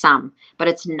organs, some, but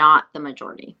it's not the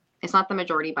majority. It's not the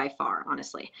majority by far,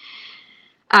 honestly.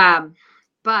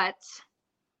 But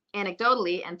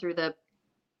anecdotally, and through the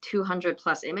 200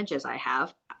 plus images I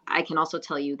have, I can also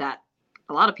tell you that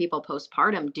a lot of people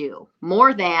postpartum do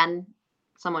more than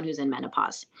someone who's in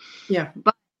menopause. Yeah.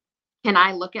 But can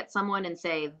I look at someone and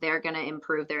say they're going to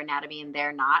improve their anatomy and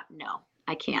they're not? No,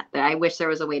 I can't. I wish there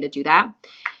was a way to do that.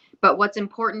 But what's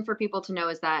important for people to know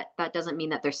is that that doesn't mean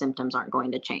that their symptoms aren't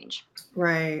going to change.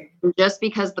 Right. Just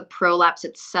because the prolapse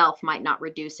itself might not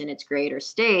reduce in its grade or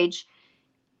stage,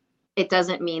 it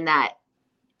doesn't mean that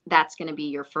that's going to be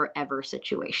your forever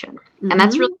situation. And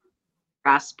that's really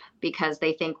grasp, because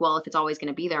they think, well, if it's always going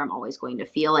to be there, I'm always going to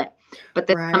feel it. But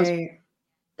this comes from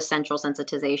the central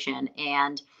sensitization.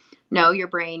 And no, your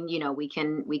brain, we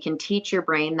can teach your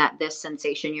brain that this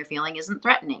sensation you're feeling isn't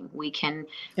threatening. We can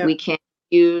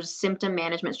use symptom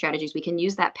management strategies. We can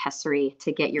use that pessary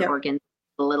to get your organs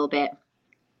a little bit.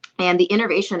 And the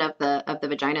innervation of the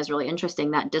vagina is really interesting.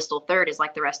 That distal third is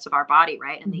like the rest of our body,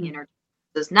 right? And the inner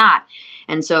is not.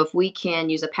 And so if we can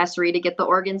use a pessary to get the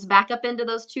organs back up into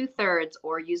those 2/3,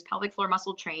 or use pelvic floor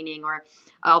muscle training, or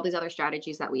all these other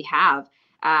strategies that we have,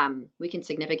 we can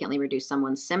significantly reduce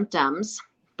someone's symptoms.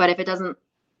 But if it doesn't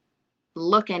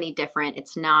look any different,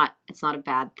 it's not a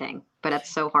bad thing. But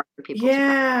it's so hard for people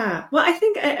to Well, I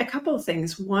think a couple of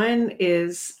things. One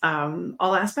is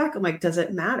I'll ask back, I'm like, does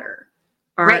it matter?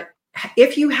 Or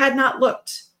if you had not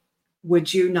looked,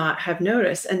 would you not have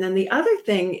noticed? And then the other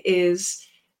thing is,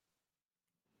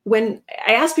 when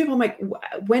I ask people, I'm like,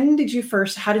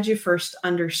 how did you first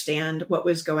understand what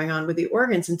was going on with the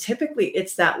organs? And typically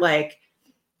it's that like,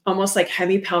 almost like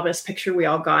hemipelvis picture we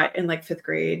all got in like 5th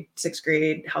grade, 6th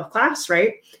grade health class,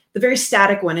 right? The very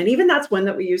static one. And even that's one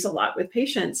that we use a lot with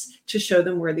patients to show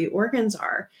them where the organs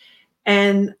are.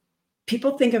 And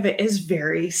people think of it as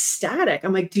very static.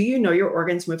 I'm like, do you know your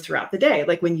organs move throughout the day?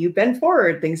 Like when you bend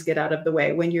forward, things get out of the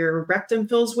way. When your rectum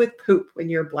fills with poop, when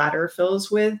your bladder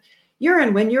fills with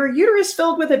urine, when your uterus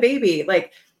filled with a baby,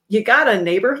 like you got a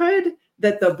neighborhood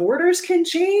that the borders can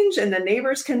change and the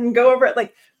neighbors can go over it.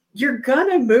 Like you're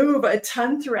gonna move a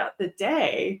ton throughout the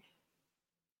day.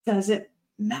 Does it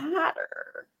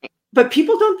matter? But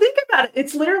people don't think about it.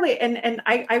 It's literally, and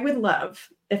I would love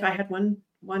if I had one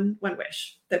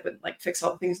wish that would like fix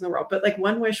all the things in the world. But like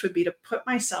one wish would be to put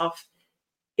myself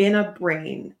in a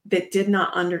brain that did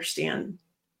not understand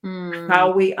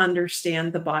how we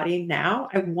understand the body now.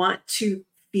 I want to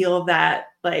feel that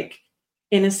like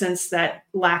innocence, that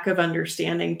lack of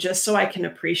understanding, just so I can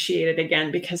appreciate it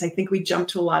again, because I think we jump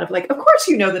to a lot of like, of course,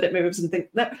 you know that it moves, and think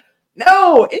that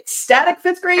no, it's static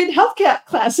 5th grade health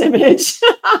class image.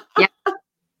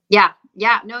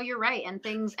 Yeah. No, you're right. And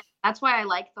that's why I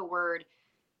like the word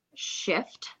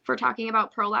shift for talking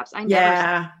about prolapse. I never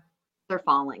said they're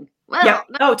falling. Well,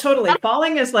 oh, totally.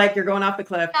 Falling is like you're going off the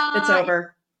cliff. It's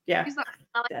over. Yeah.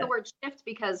 I like the word shift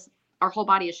because our whole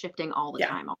body is shifting all the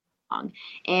time, all along.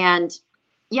 And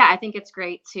I think it's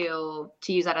great to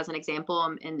use that as an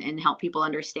example and help people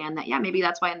understand that, maybe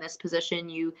that's why in this position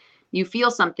you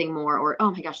feel something more, or,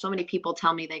 oh my gosh, so many people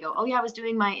tell me, they go, oh yeah, I was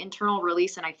doing my internal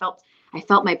release and I felt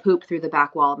my poop through the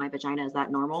back wall of my vagina. Is that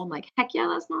normal? I'm like, heck yeah,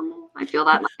 that's normal. I feel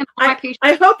that.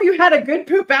 I hope you had a good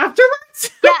poop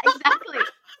afterwards. Yeah, exactly.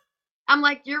 I'm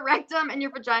like, your rectum and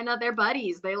your vagina, they're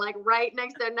buddies. They like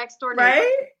they're next door neighbors.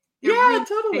 Right? They're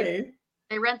Totally.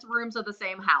 They rent rooms of the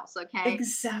same house. Okay.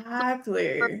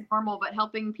 Exactly. So normal, but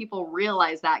helping people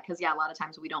realize that, because a lot of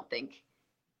times we don't think,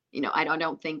 I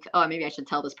don't think, oh, maybe I should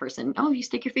tell this person, oh, you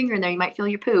stick your finger in there, you might feel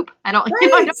your poop. I don't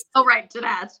go right to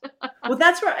that. Well,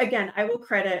 that's where, again, I will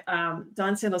credit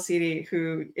Dawn Sandal-Seedy,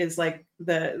 who is like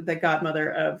the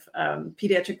godmother of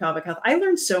pediatric pelvic health. I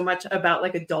learned so much about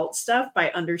like adult stuff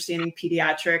by understanding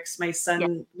pediatrics. My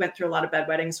son went through a lot of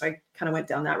bedwetting, so I kind of went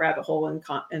down that rabbit hole in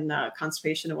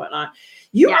constipation and whatnot.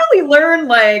 You really learn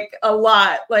like a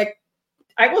lot. Like,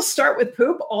 I will start with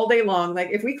poop all day long. Like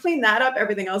if we clean that up,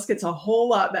 everything else gets a whole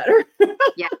lot better.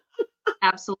 Yeah,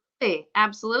 absolutely.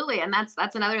 Absolutely. And that's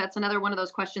another one of those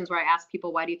questions where I ask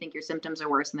people, why do you think your symptoms are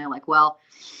worse? And they're like, well,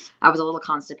 I was a little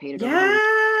constipated.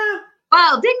 Yeah.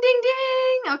 Well, ding, ding,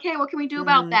 ding. Okay. What can we do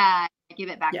about that? I give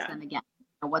it back to them again.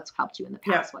 What's helped you in the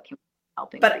past? What can we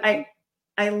help? But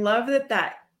I love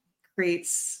that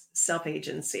creates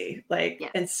self-agency,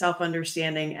 and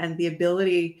self-understanding, and the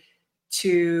ability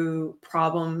to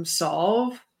problem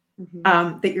solve,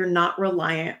 that you're not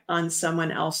reliant on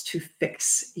someone else to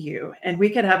fix you. And we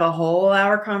could have a whole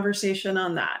hour conversation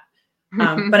on that.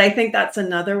 But I think that's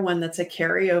another one that's a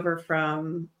carryover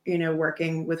from,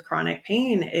 working with chronic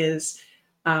pain is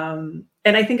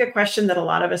And I think a question that a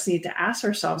lot of us need to ask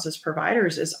ourselves as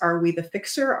providers is, are we the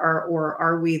fixer, or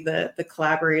are we the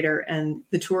collaborator and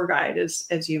the tour guide,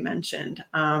 as you mentioned?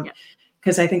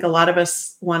 Because I think a lot of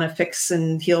us want to fix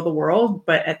and heal the world,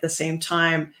 but at the same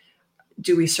time,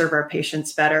 do we serve our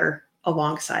patients better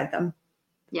alongside them?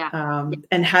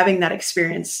 And having that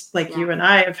experience like you and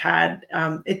I have had,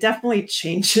 it definitely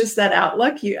changes that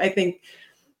outlook. I think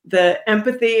the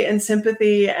empathy and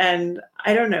sympathy, and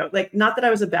I don't know, like, not that I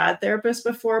was a bad therapist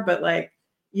before, but like,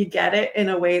 you get it in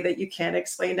a way that you can't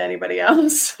explain to anybody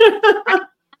else. I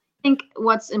think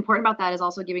what's important about that is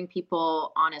also giving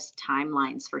people honest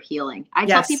timelines for healing. I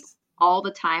tell people all the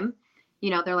time,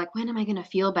 they're like, when am I going to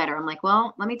feel better? I'm like,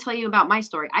 well, let me tell you about my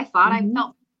story. I thought I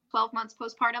felt 12 months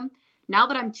postpartum. Now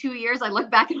that I'm 2 years, I look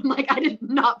back and I'm like, I did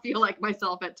not feel like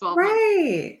myself at 12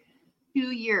 months.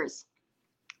 2 years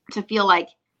to feel like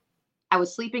I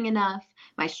was sleeping enough.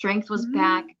 My strength was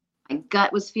back. My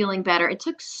gut was feeling better. It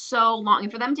took so long.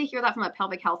 And for them to hear that from a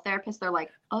pelvic health therapist, they're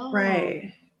like, oh.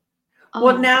 Right. Oh.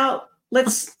 Well, now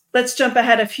let's jump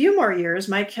ahead a few more years.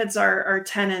 My kids are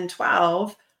 10 and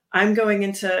 12. I'm going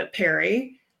into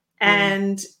peri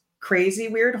and crazy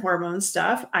weird hormone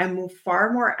stuff. I'm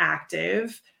far more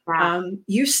active. Wow.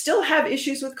 You still have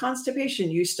issues with constipation.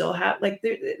 You still have like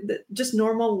the just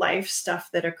normal life stuff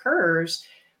that occurs.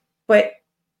 But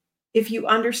if you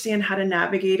understand how to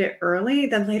navigate it early,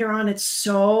 then later on, it's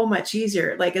so much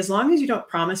easier. Like, as long as you don't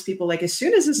promise people, like, as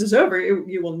soon as this is over,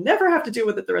 you will never have to deal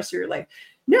with it the rest of your life.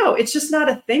 No, it's just not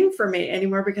a thing for me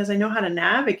anymore, because I know how to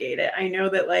navigate it. I know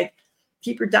that, like,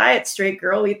 keep your diet straight,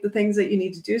 girl, eat the things that you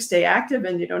need to do, stay active,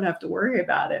 and you don't have to worry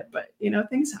about it. But,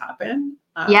 things happen.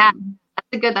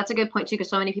 That's a good point too, because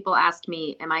so many people ask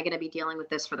me, am I going to be dealing with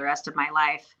this for the rest of my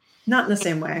life? Not in the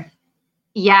same way.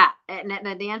 Yeah. And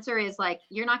the answer is, like,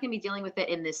 you're not going to be dealing with it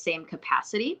in the same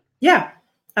capacity. Yeah,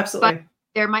 absolutely. But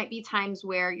there might be times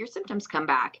where your symptoms come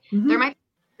back. There might be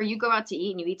where you go out to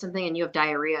eat and you eat something and you have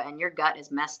diarrhea and your gut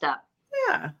is messed up.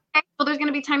 Yeah. Okay, well, there's going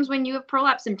to be times when you have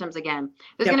prolapse symptoms again.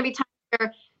 There's going to be times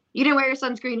where you didn't wear your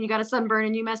sunscreen and you got a sunburn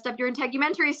and you messed up your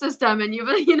integumentary system, and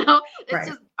it's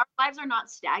just, our lives are not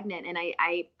stagnant. And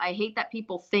I hate that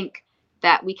people think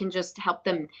that we can just help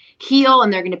them heal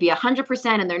and they're going to be 100%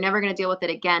 and they're never going to deal with it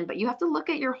again. But you have to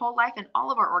look at your whole life, and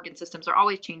all of our organ systems are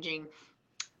always changing.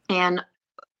 And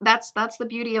that's the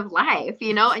beauty of life,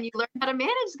 and you learn how to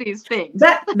manage these things.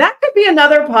 That could be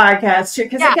another podcast too.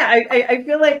 Cause I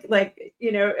feel like,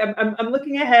 I'm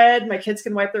looking ahead. My kids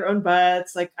can wipe their own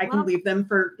butts. Like, I can leave them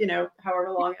for,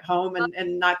 however long at home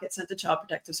and not get sent to Child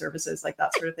Protective Services, like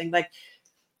that sort of thing. Like,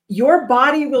 your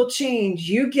body will change.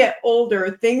 You get older,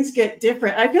 things get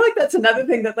different. I feel like that's another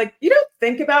thing that, like, you don't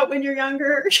think about when you're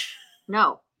younger.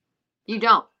 No, you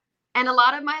don't. And a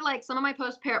lot of some of my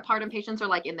postpartum patients are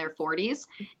like in their 40s.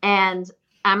 And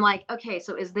I'm like, okay,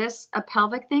 so is this a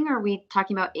pelvic thing, or are we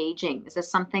talking about aging? Is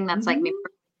this something that's like maybe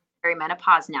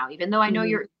perimenopause now? Even though I know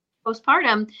you're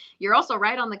postpartum, you're also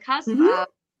right on the cusp of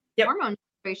hormone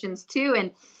situations too.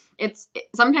 And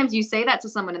sometimes you say that to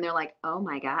someone and they're like, oh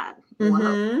my God,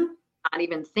 whoa, not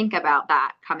even think about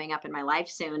that coming up in my life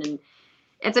soon. And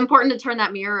it's important to turn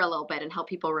that mirror a little bit and help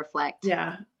people reflect.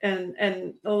 Yeah.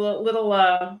 And a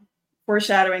little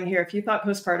foreshadowing here. If you thought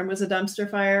postpartum was a dumpster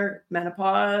fire,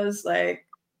 menopause, like,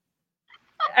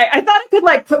 I thought I could,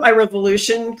 like, put my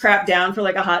revolution crap down for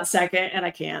like a hot second, and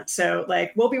I can't. So,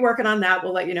 like, we'll be working on that.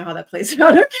 We'll let you know how that plays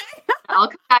out. Okay. I'll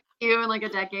come back to you in like a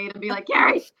decade and be like,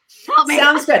 Carrie, help me.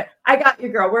 Sounds good. I got you,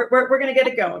 girl. We're going to get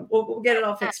it going. We'll get it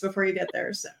all fixed before you get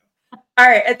there. So, all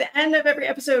right. At the end of every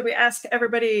episode, we ask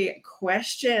everybody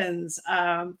questions.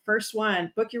 First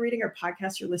one, book you're reading or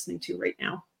podcast you're listening to right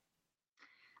now.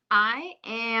 My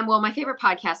favorite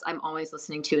podcast I'm always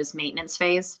listening to is Maintenance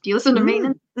Phase. Do you listen to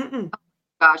Maintenance? Oh,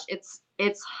 gosh,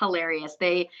 it's hilarious.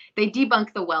 They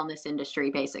debunk the wellness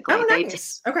industry, basically. Oh,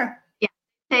 nice. Okay. Yeah.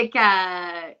 Take,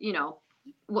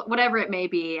 whatever it may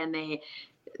be. And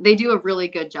they do a really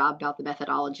good job about the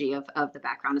methodology of the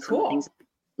background of some of the things in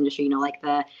the industry, like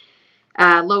the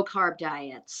low carb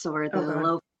diets or the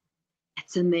low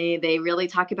fats. And they really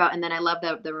talk about, and then I love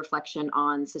the reflection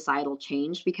on societal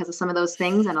change because of some of those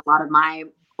things. And a lot of my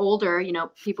older,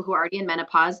 people who are already in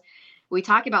menopause, we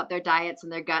talk about their diets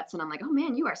and their guts. And I'm like, oh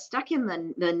man, you are stuck in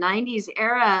the 90s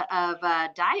era of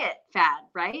diet fad,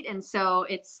 right? And so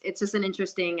it's just an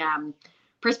interesting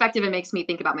perspective. It makes me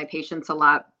think about my patients a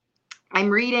lot. I'm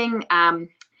reading,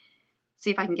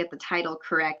 see if I can get the title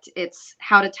correct. It's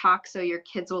How to Talk So Your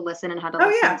Kids Will Listen and How to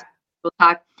Listen to People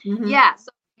Talk. Yeah, so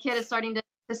my kid is starting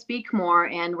to speak more,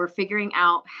 and we're figuring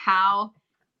out how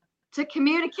to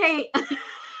communicate.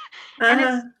 And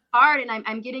it's hard, and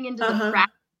I'm getting into the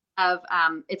practice of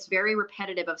it's very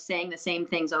repetitive of saying the same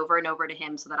things over and over to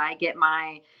him so that I get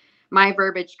my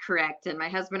verbiage correct. And my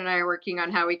husband and I are working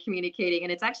on how we're communicating,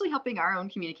 and it's actually helping our own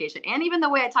communication. And even the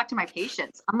way I talk to my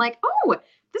patients, I'm like, oh,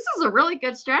 this is a really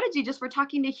good strategy just for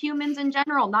talking to humans in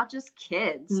general, not just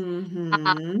kids.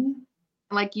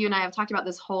 Like you and I have talked about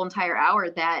this whole entire hour,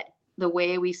 that the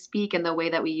way we speak and the way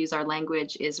that we use our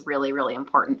language is really, really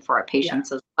important for our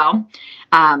patients as well.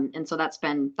 And so that's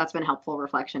been helpful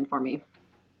reflection for me.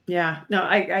 Yeah, no,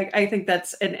 I think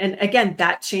that's, and again,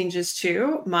 that changes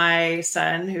too. My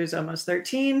son, who's almost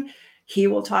 13, he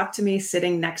will talk to me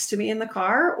sitting next to me in the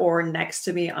car or next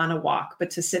to me on a walk, but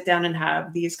to sit down and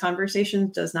have these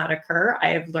conversations does not occur. I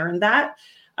have learned that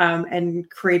and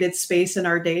created space in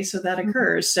our day so that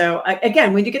occurs. So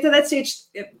again, when you get to that stage,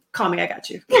 call me, I got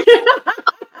you.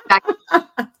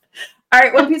 All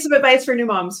right, one piece of advice for new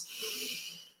moms.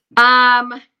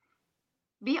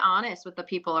 Be honest with the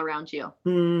people around you.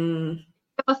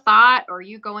 Have a thought or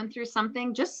you going through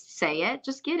something, just say it,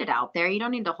 just get it out there. You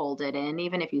don't need to hold it in,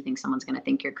 even if you think someone's going to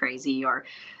think you're crazy or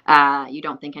you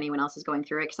don't think anyone else is going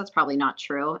through it, because that's probably not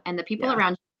true. And the people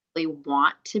around you really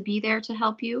want to be there to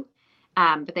help you,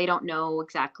 but they don't know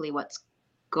exactly what's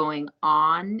going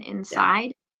on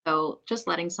inside. So just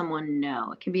letting someone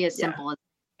know. It can be as simple as,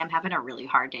 I'm having a really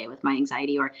hard day with my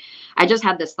anxiety, or I just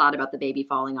had this thought about the baby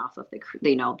falling off of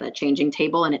the changing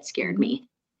table, and it scared me.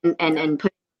 And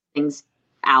putting things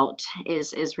out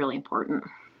is really important.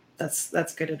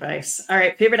 That's good advice. All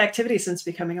right, favorite activity since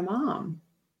becoming a mom?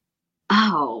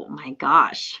 Oh my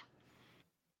gosh.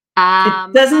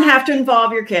 It doesn't have to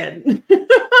involve your kid.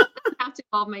 Have to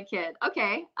involve my kid.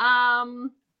 Okay.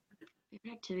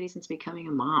 Favorite activity since becoming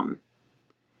a mom.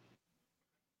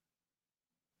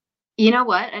 You know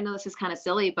what? I know this is kind of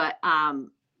silly, but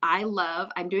I'm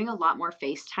doing a lot more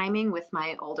FaceTiming with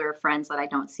my older friends that I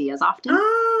don't see as often.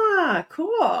 Ah,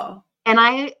 cool. And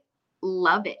I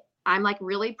love it. I'm like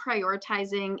really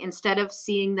prioritizing, instead of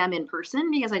seeing them in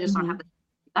person, because I just don't have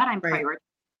that. I'm prioritizing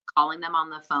calling them on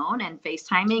the phone and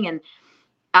FaceTiming.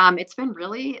 And it's been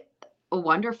really a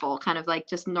wonderful kind of like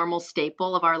just normal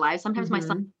staple of our lives. Sometimes my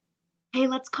son, hey,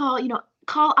 let's call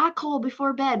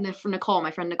before bed. And for Nicole,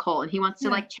 my friend Nicole, and he wants to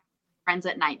like chat with friends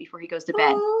at night before he goes to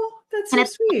bed. Oh, that's so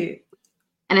sweet.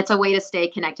 And it's a way to stay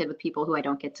connected with people who I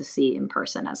don't get to see in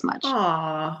person as much.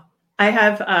 Aw. I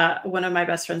have one of my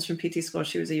best friends from PT school.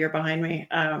 She was a year behind me,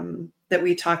 that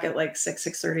we talk at like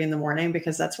 6:30 in the morning,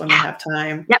 because that's when we have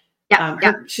time.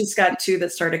 She's got 2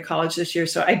 that started college this year.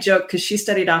 So I joke, because she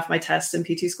studied off my test in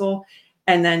PT school,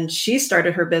 and then she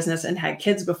started her business and had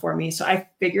kids before me. So I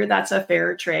figure that's a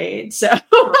fair trade. So,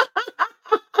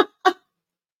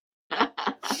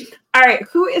 all right.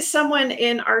 Who is someone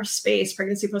in our space,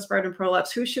 pregnancy, postpartum,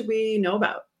 prolapse? Who should we know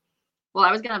about? Well,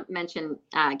 I was going to mention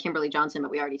Kimberly Johnson, but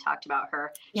we already talked about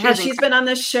her. She's been on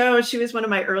this show. She was one of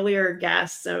my earlier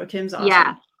guests. So Kim's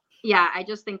awesome. Yeah. I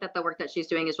just think that the work that she's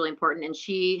doing is really important. And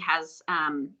she has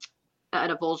an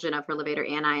avulsion of her levator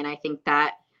ani. And I think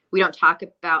that we don't talk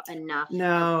about enough.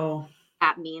 No. What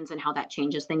that means and how that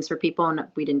changes things for people. And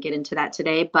we didn't get into that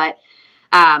today. But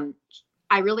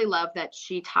I really love that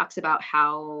she talks about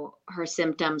how her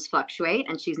symptoms fluctuate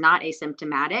and she's not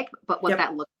asymptomatic, but what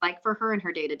that looks like for her in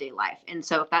her day-to-day life. And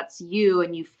so if that's you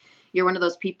and you're one of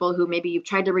those people who maybe you've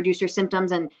tried to reduce your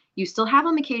symptoms and you still have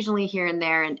them occasionally here and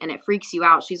there and it freaks you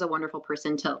out, she's a wonderful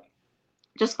person to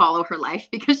just follow her life,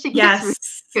 because she gets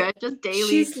really good just daily.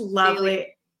 She's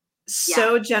lovely.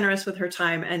 So generous with her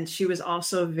time. And she was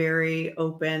also very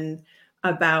open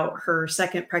about her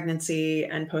second pregnancy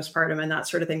and postpartum and that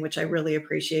sort of thing, which I really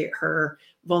appreciate her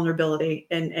vulnerability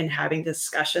and having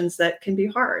discussions that can be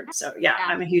hard. So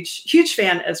I'm a huge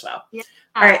fan as well. Yeah.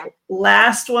 All right.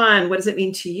 Last one. What does it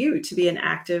mean to you to be an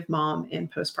active mom in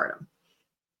postpartum?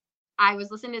 I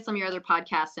was listening to some of your other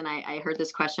podcasts and I heard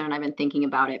this question and I've been thinking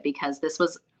about it, because this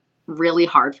was really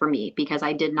hard for me, because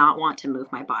I did not want to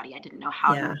move my body. I didn't know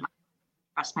how to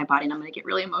trust my body, and I'm going to get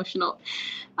really emotional.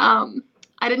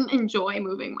 I didn't enjoy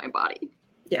moving my body.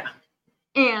 Yeah.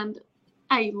 And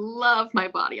I love my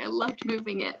body. I loved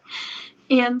moving it.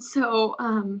 And so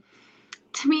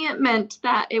to me, it meant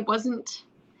that it wasn't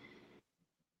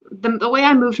the way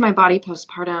I moved my body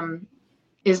postpartum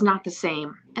is not the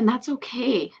same. And that's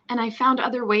okay. And I found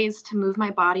other ways to move my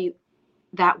body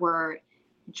that were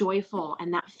joyful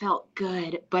and that felt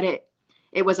good, but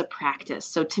it was a practice.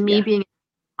 So to me, being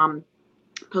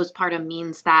postpartum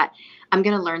means that I'm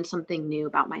going to learn something new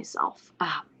about myself.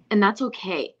 And that's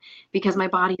okay, because my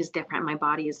body is different. My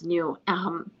body is new.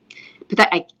 But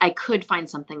that I could find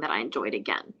something that I enjoyed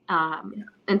again.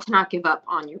 And to not give up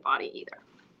on your body either.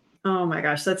 Oh my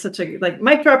gosh, that's such a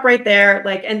mic drop right there.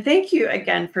 And thank you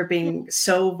again for being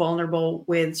so vulnerable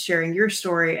with sharing your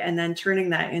story and then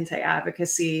turning that into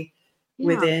advocacy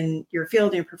within your field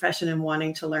and your profession and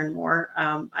wanting to learn more.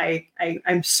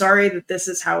 I'm sorry that this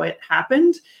is how it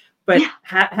happened, but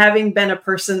having been a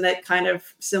person that kind of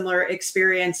similar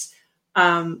experience,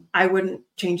 I wouldn't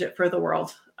change it for the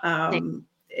world.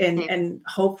 And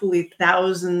hopefully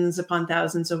thousands upon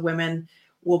thousands of women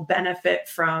will benefit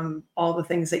from all the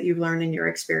things that you've learned in your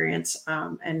experience.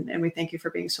 And we thank you for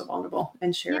being so vulnerable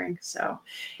and sharing. So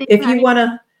if you want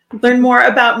to learn more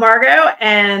about Margo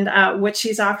and what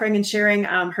she's offering and sharing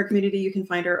her community, you can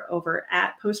find her over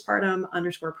at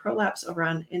postpartum_prolapse over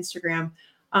on Instagram.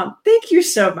 Thank you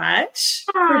so much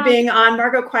for being on,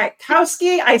 Margo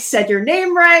KWIATKOWSKI. I said your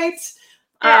name right.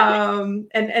 And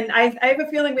I have a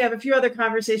feeling we have a few other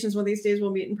conversations. One of these days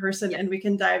we'll meet in person and we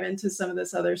can dive into some of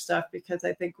this other stuff because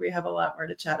I think we have a lot more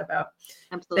to chat about.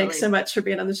 Absolutely. Thanks so much for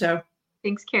being on the show.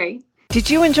 Thanks, Carrie. Did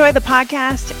you enjoy the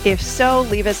podcast? If so,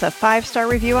 leave us a 5-star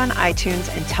review on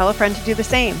iTunes and tell a friend to do the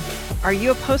same. Are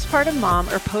you a postpartum mom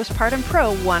or postpartum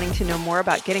pro wanting to know more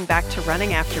about getting back to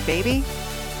running after baby?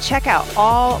 Check out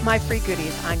all my free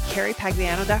goodies on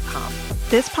carriepagliano.com.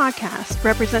 This podcast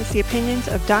represents the opinions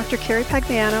of Dr. Carrie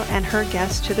Pagliano and her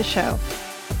guests to the show.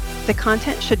 The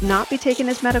content should not be taken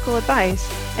as medical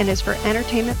advice and is for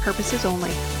entertainment purposes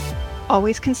only.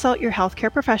 Always consult your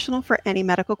healthcare professional for any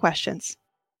medical questions.